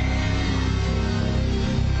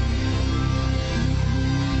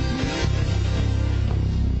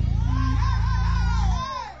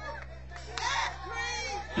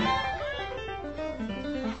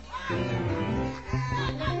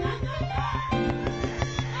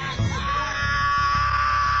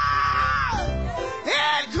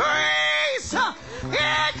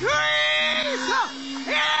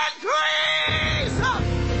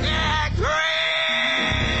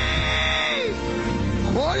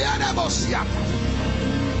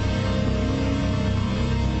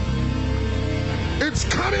 It's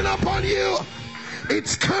coming upon you.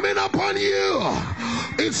 It's coming upon you.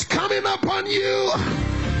 It's coming upon you.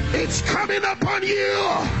 It's coming upon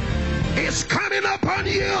you. It's coming upon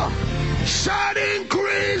you. Shout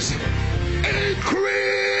increase.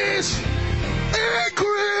 Increase.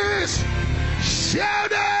 Increase.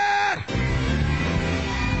 Shout it.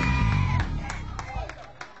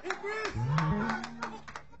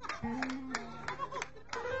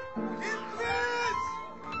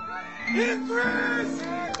 Increase!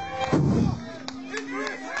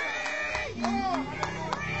 Increase!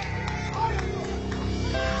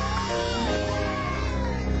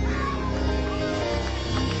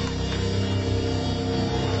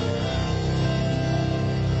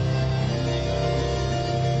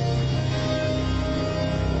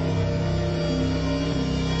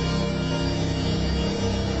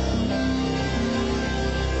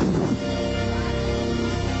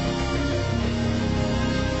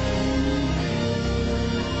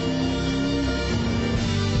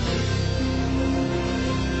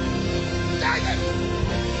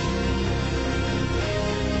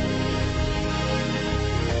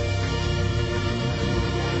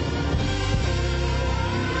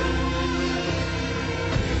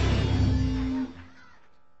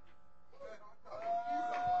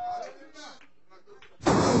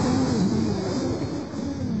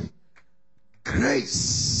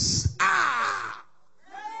 Grace.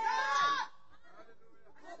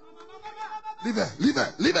 Leave it, leave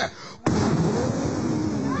it, leave it.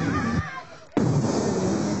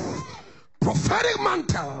 Prophetic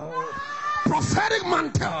mantle. Prophetic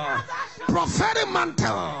mantle. Prophetic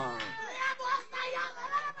mantle.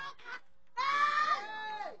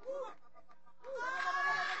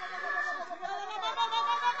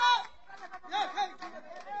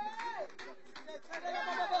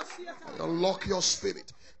 I unlock your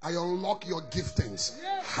spirit. I unlock your giftings.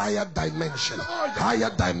 Higher dimension. Higher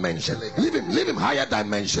dimension. Leave him. Higher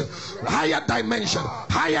dimension. Higher dimension.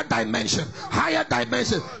 Higher dimension. Higher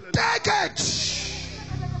dimension. Take it.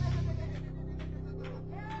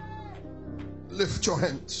 Lift your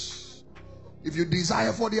hands. If you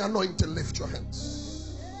desire for the anointing, lift your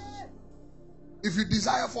hands. If you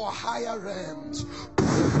desire for higher realms,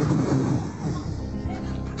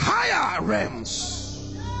 higher realms.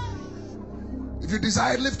 If you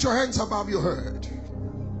desire, lift your hands above your head.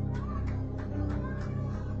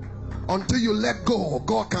 Until you let go,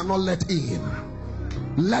 God cannot let in.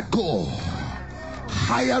 Let go.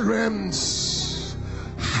 Higher realms.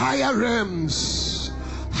 Higher realms.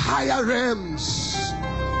 Higher realms.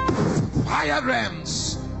 Higher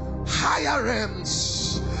realms. Higher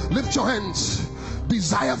realms. Lift your hands.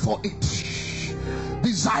 Desire for it.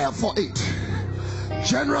 Desire for it.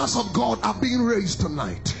 Generals of God are being raised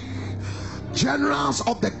tonight. Generals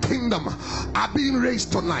of the kingdom are being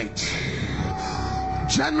raised tonight.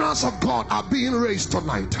 Generals of God are being raised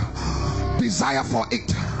tonight. Desire for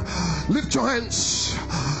it. Lift your hands.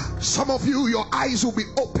 Some of you, your eyes will be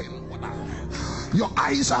open. Your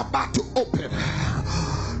eyes are about to open.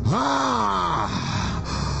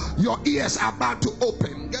 Your ears are about to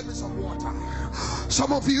open. Get me some water.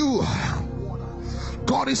 Some of you,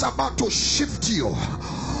 God is about to shift you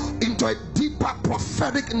into a deeper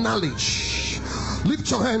prophetic knowledge.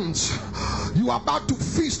 Lift your hands. You are about to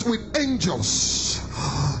feast with angels.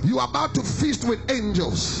 You are about to feast with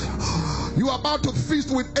angels. You are about to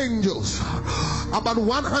feast with angels. About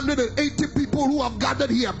 180 people who have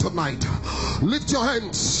gathered here tonight. Lift your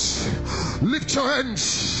hands. Lift your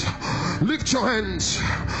hands. Lift your hands.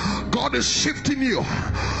 God is shifting you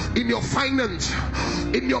in your finance,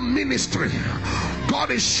 in your ministry.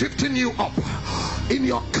 God is shifting you up in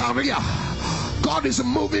your career. God is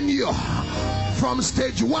moving you from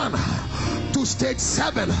stage 1 to stage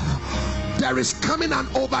 7. There is coming an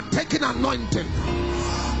overtaking anointing.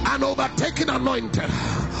 An overtaking anointing.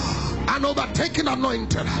 An overtaking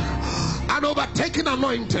anointing. An overtaking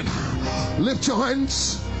anointing. Lift your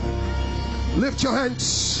hands. Lift your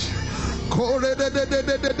hands.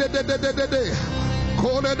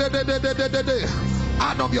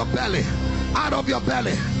 Out of your belly. Out of your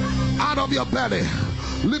belly. Out of your belly.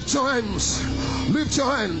 Lift your hands. Lift your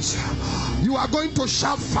hands. You are going to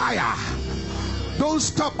shout fire. Don't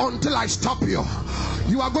stop until I stop you.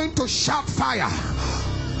 You are going to shout fire.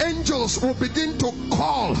 Angels will begin to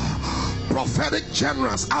call prophetic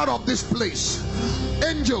generals out of this place.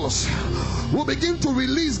 Angels will begin to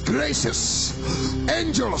release graces.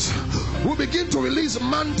 Angels will begin to release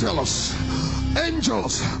mantles.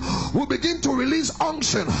 Angels will begin to release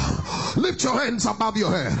unction. Lift your hands above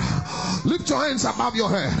your head. Lift your hands above your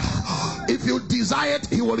head. If you desire it,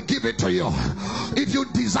 he will give it to you. If you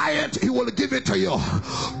desire it, he will give it to you.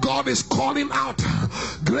 God is calling out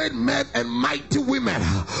great men and mighty women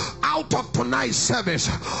out of tonight's service.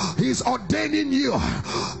 He's ordaining you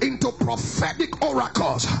into prophetic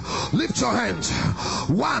oracles. Lift your hands.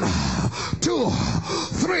 1, 2,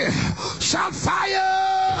 3. Shout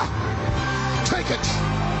fire. Take it.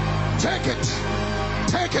 Take it.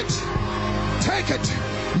 Take it. Take it.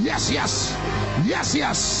 Yes, yes. Yes,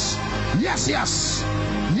 yes. Yes, yes.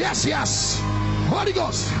 Yes, yes. Holy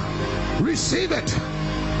Ghost, receive it.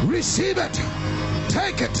 Receive it.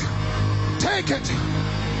 Take it. Take it.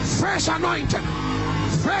 Fresh anointing.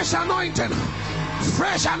 Fresh anointing.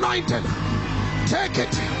 Fresh anointing. Take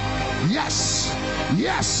it. Yes.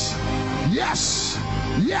 Yes. Yes.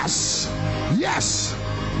 Yes. Yes.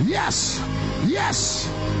 Yes. Yes.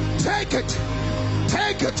 Take it.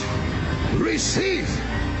 Take it. Receive.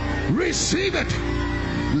 Receive it.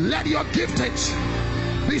 Let your giftings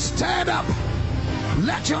be stirred up.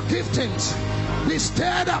 Let your giftings be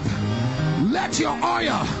stirred up. Let your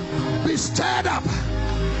oil be stirred up.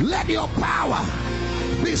 Let your power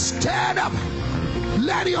be stirred up.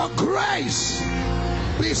 Let your grace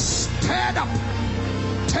be stirred up.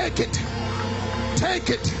 Take it. Take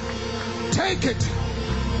it. Take it.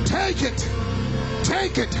 Take it.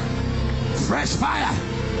 Take it. Fresh fire.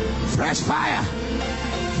 Fresh fire.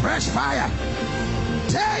 Fresh fire.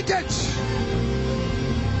 Take it.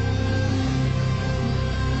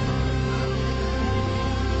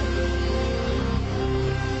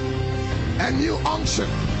 A new unction.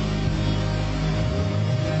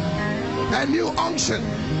 A new unction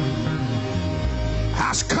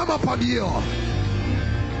has come upon you.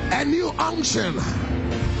 A new unction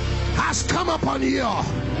has come upon you.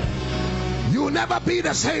 You'll never be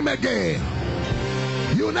the same again.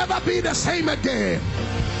 You'll never be the same again.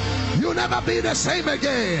 You'll never be the same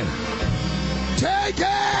again. Take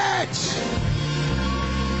it.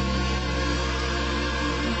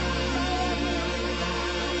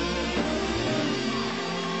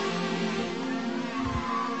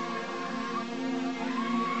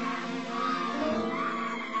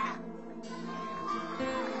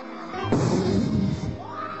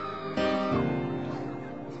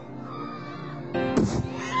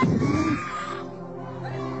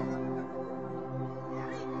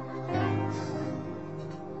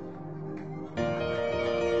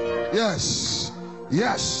 Yes.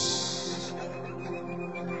 Yes.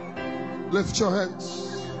 Lift your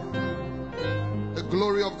hands. The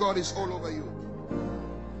glory of God is all over you.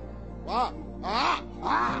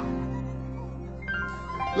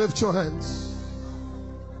 Lift your hands.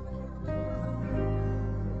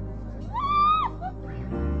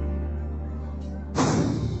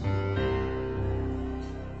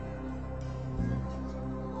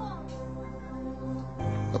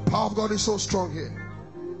 The power of God is so strong here.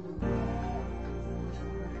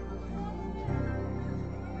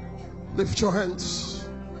 Lift your hands.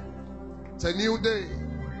 It's a new day.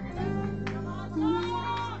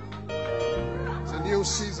 It's a new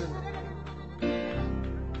season.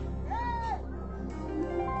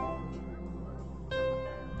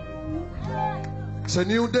 It's a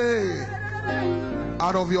new day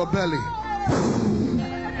out of your belly.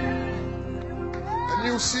 A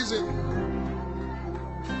new season.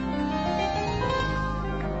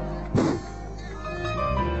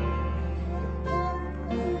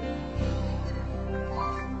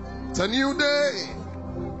 It's a new day.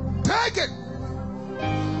 Take it.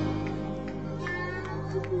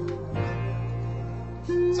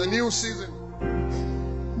 It's a new season.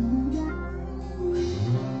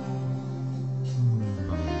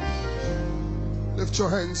 Lift your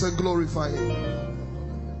hands and glorify Him.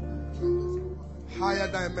 Higher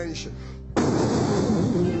dimension.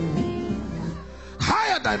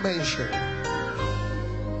 Higher dimension.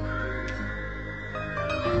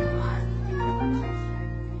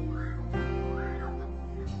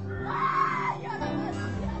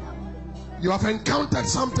 You have encountered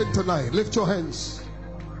something tonight. Lift your hands.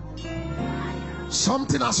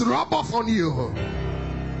 Something has rubbed off on you.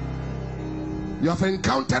 You have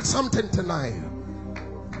encountered something tonight.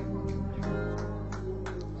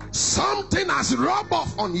 Something has rubbed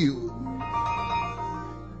off on you.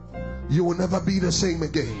 You will never be the same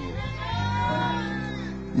again.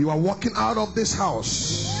 You are walking out of this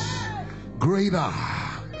house greater,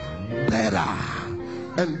 better,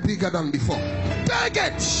 and bigger than before. Take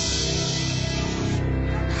it.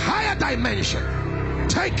 Higher dimension.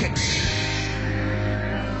 Take it.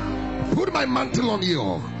 Put my mantle on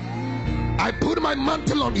you. I put my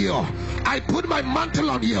mantle on you. I put my mantle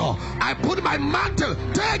on you. I put my mantle.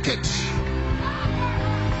 Take it.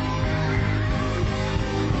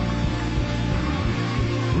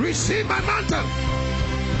 Receive my mantle.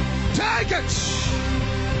 Take it.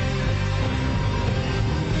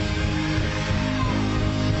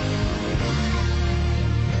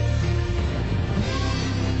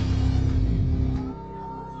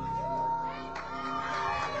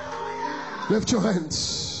 Lift your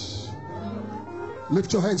hands.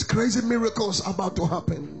 Lift your hands. Crazy miracles about to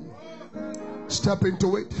happen. Step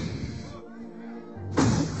into it.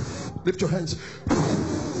 Lift your hands.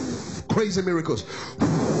 Crazy miracles.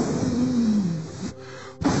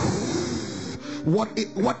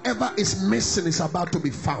 Whatever is missing is about to be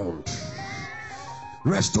found.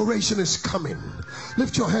 Restoration is coming.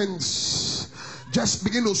 Lift your hands. Just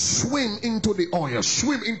begin to swim into the oil.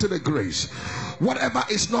 Swim into the grace. Whatever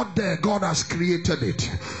is not there, God has created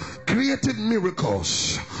it. Created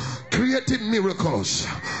miracles. Created miracles.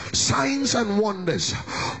 Signs and wonders.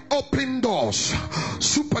 Open doors.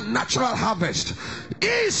 Supernatural harvest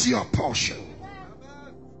is your portion.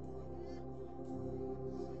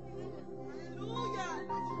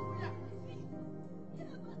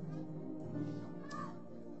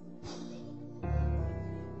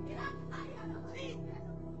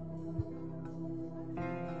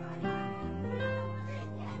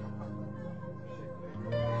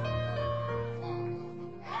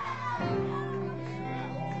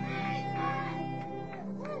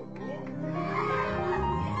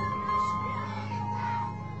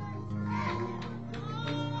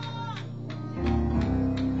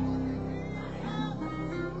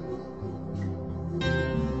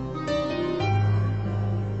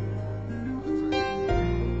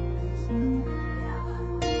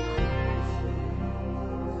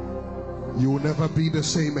 You will never be the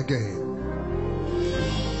same again.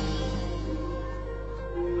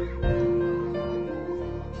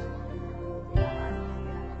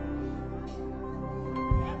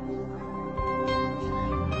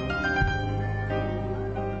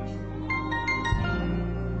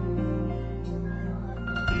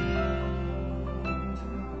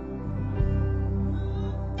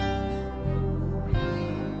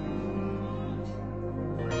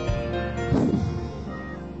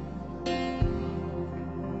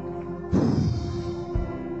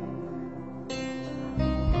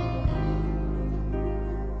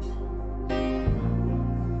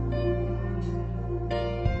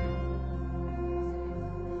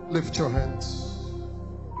 Lift your hands.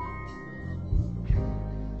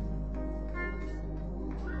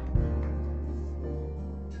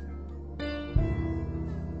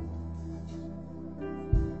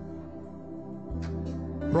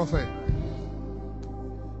 Prophet,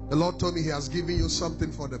 the Lord told me He has given you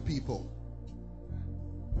something for the people.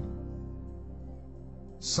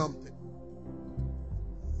 Something.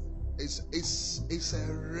 It's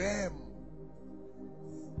a realm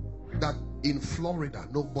that in Florida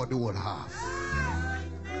nobody will have.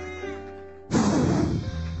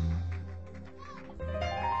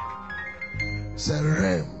 It's a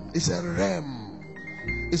realm. It's a realm.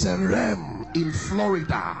 It's a realm in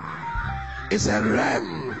Florida. It's a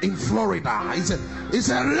realm in Florida. It's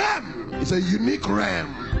a realm. It's a unique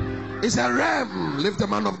realm. It's a realm. Lift the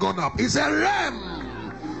man of God up. It's a realm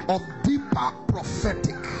of deeper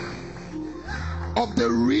prophetic, of the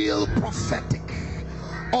real prophetic,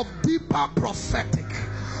 of deeper prophetic,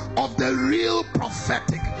 of the real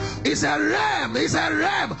prophetic. It's a realm. It's a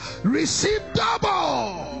realm. Receive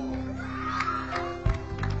double.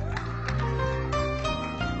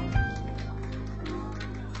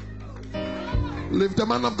 Lift the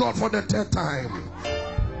man of God for the third time.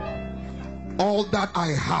 All that I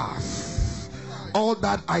have, all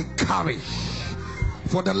that I carry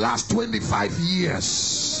for the last 25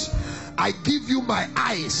 years, I give you my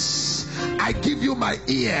eyes, I give you my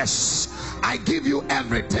ears, I give you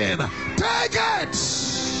everything. Take it.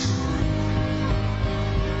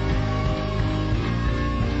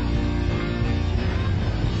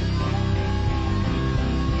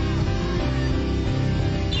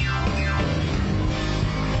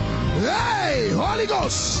 Hey, Holy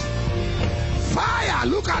Ghost, fire,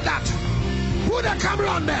 look at that. Put a camera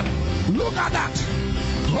on them. Look at that.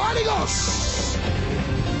 Holy Ghost,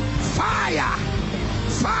 fire,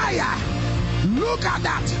 fire, look at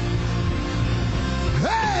that.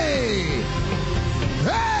 Hey,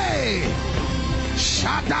 hey,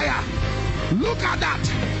 Shaddai, look at that.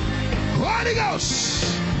 Holy Ghost,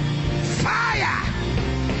 fire,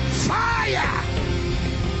 fire.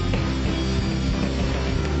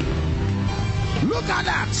 Look at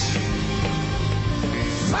that.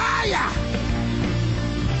 Fire.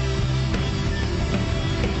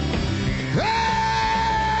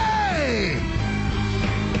 Hey!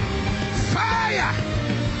 Fire.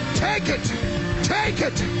 Take it. Take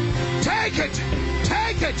it. Take it.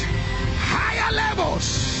 Take it. Higher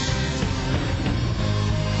levels.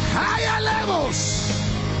 Higher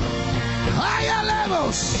levels. Higher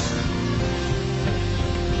levels.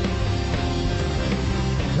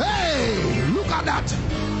 Hey, look at that.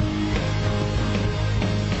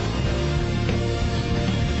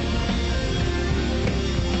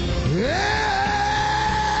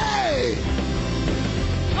 Hey!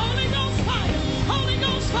 Holy Ghost fire, Holy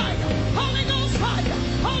Ghost fire, Holy Ghost fire,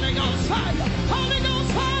 Holy Ghost fire, Holy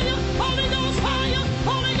Ghost fire, Holy Ghost fire,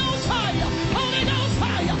 Holy Ghost fire, Holy Ghost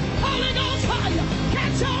fire, Holy Ghost fire,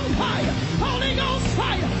 catch on fire, Holy Ghost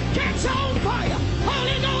fire, catch on fire,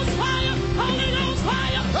 Holy Ghost fire, Holy Ghost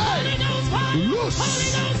fire, Holy Ghost fire, Loose. Holy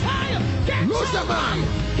Ghost fire, Loose the man.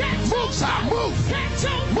 Move, sir, move. catch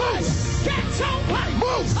on fire, catch on fire,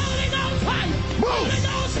 Move. Holy Ghost fire, Move. Holy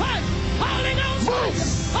Ghost fire, Holy Ghost Move.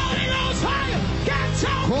 fire, Holy Ghost fire, catch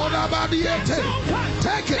on Kodabadiete.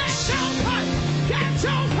 Take it. catch on fire, catch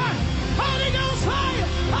on fire, Holy Ghost fire,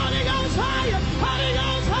 Holy Ghost fire, Holy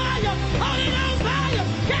Ghost fire, Holy Ghost fire,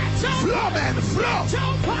 catch on Flow, man, flow. catch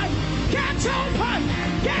on fire, catch on fire,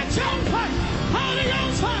 Catch on fire. Holy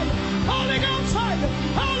Ghost fire. Holy Ghost fire.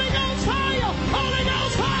 Holy Ghost fire. Holy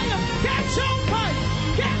Ghost fire. Catch on fire.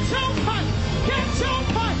 Catch on fire. Catch on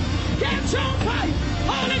fire. Catch on fire.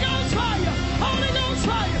 Holy Ghost fire. Holy Ghost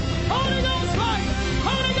fire. Holy Ghost fire.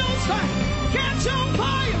 Holy Ghost fire. Catch on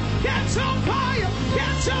fire. Catch on fire.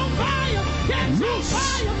 Catch on fire. Catch on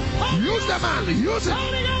fire. Use the man. Use it.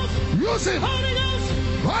 Holy Ghost. Use him. Holy Ghost.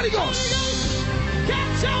 Holy Ghost.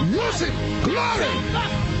 Catch on fire. Use him. Glory.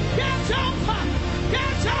 Catch on fire.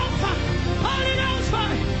 Catch on fire. Holy Ghost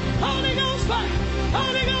fire. Holy Ghost fire.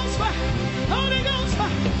 Holy Ghost fire. Holy Ghost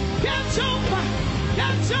fire. Catch on fire.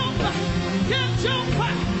 Catch on fire. Catch on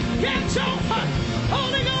fire. Catch on fire.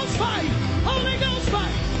 Holy Ghost fire. Holy Ghost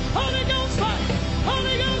fire. Holy Ghost fire.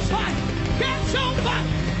 Holy Ghost fire. Catch on fire.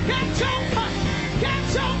 Catch on fire.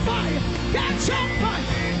 Catch on fire. Catch on fire.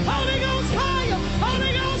 Holy Ghost fire.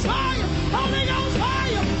 Holy Ghost fire. Holy Ghost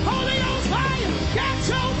fire. Holy Ghost fire.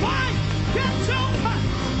 Catch on fire. Catch on fire.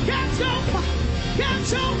 Catch on fire.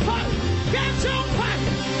 Catch on fire. Catch on fire.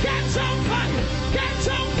 Catch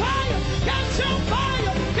on fire. Catch on fire.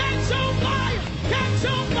 Catch on fire. Catch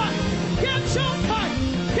on fire. Catch on fire.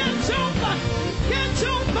 Catch on fire. Catch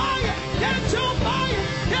on fire. Catch on fire. Catch on fire.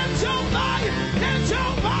 Catch on fire. Catch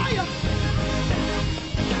on fire.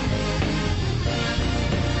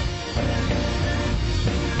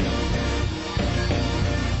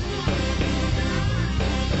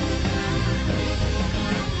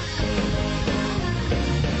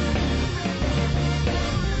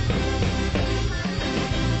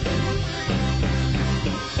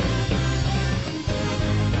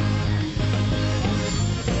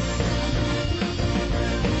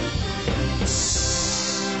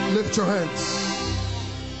 Lift your hands.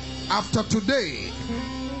 After today,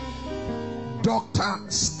 Dr.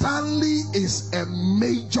 Stanley is a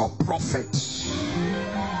major prophet.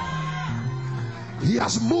 He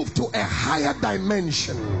has moved to a higher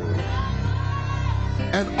dimension.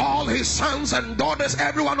 And all his sons and daughters,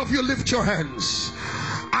 every one of you, lift your hands.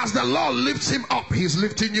 As the Lord lifts him up, he's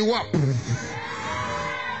lifting you up.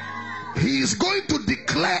 He is going to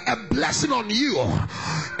declare a blessing on you.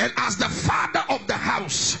 And as the father of the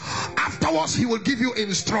house, afterwards he will give you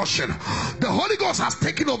instruction. The Holy Ghost has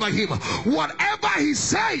taken over him. Whatever he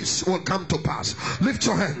says will come to pass. Lift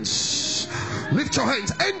your hands. Lift your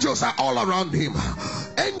hands. Angels are all around him.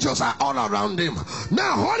 Angels are all around him.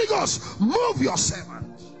 Now, Holy Ghost, move your servant.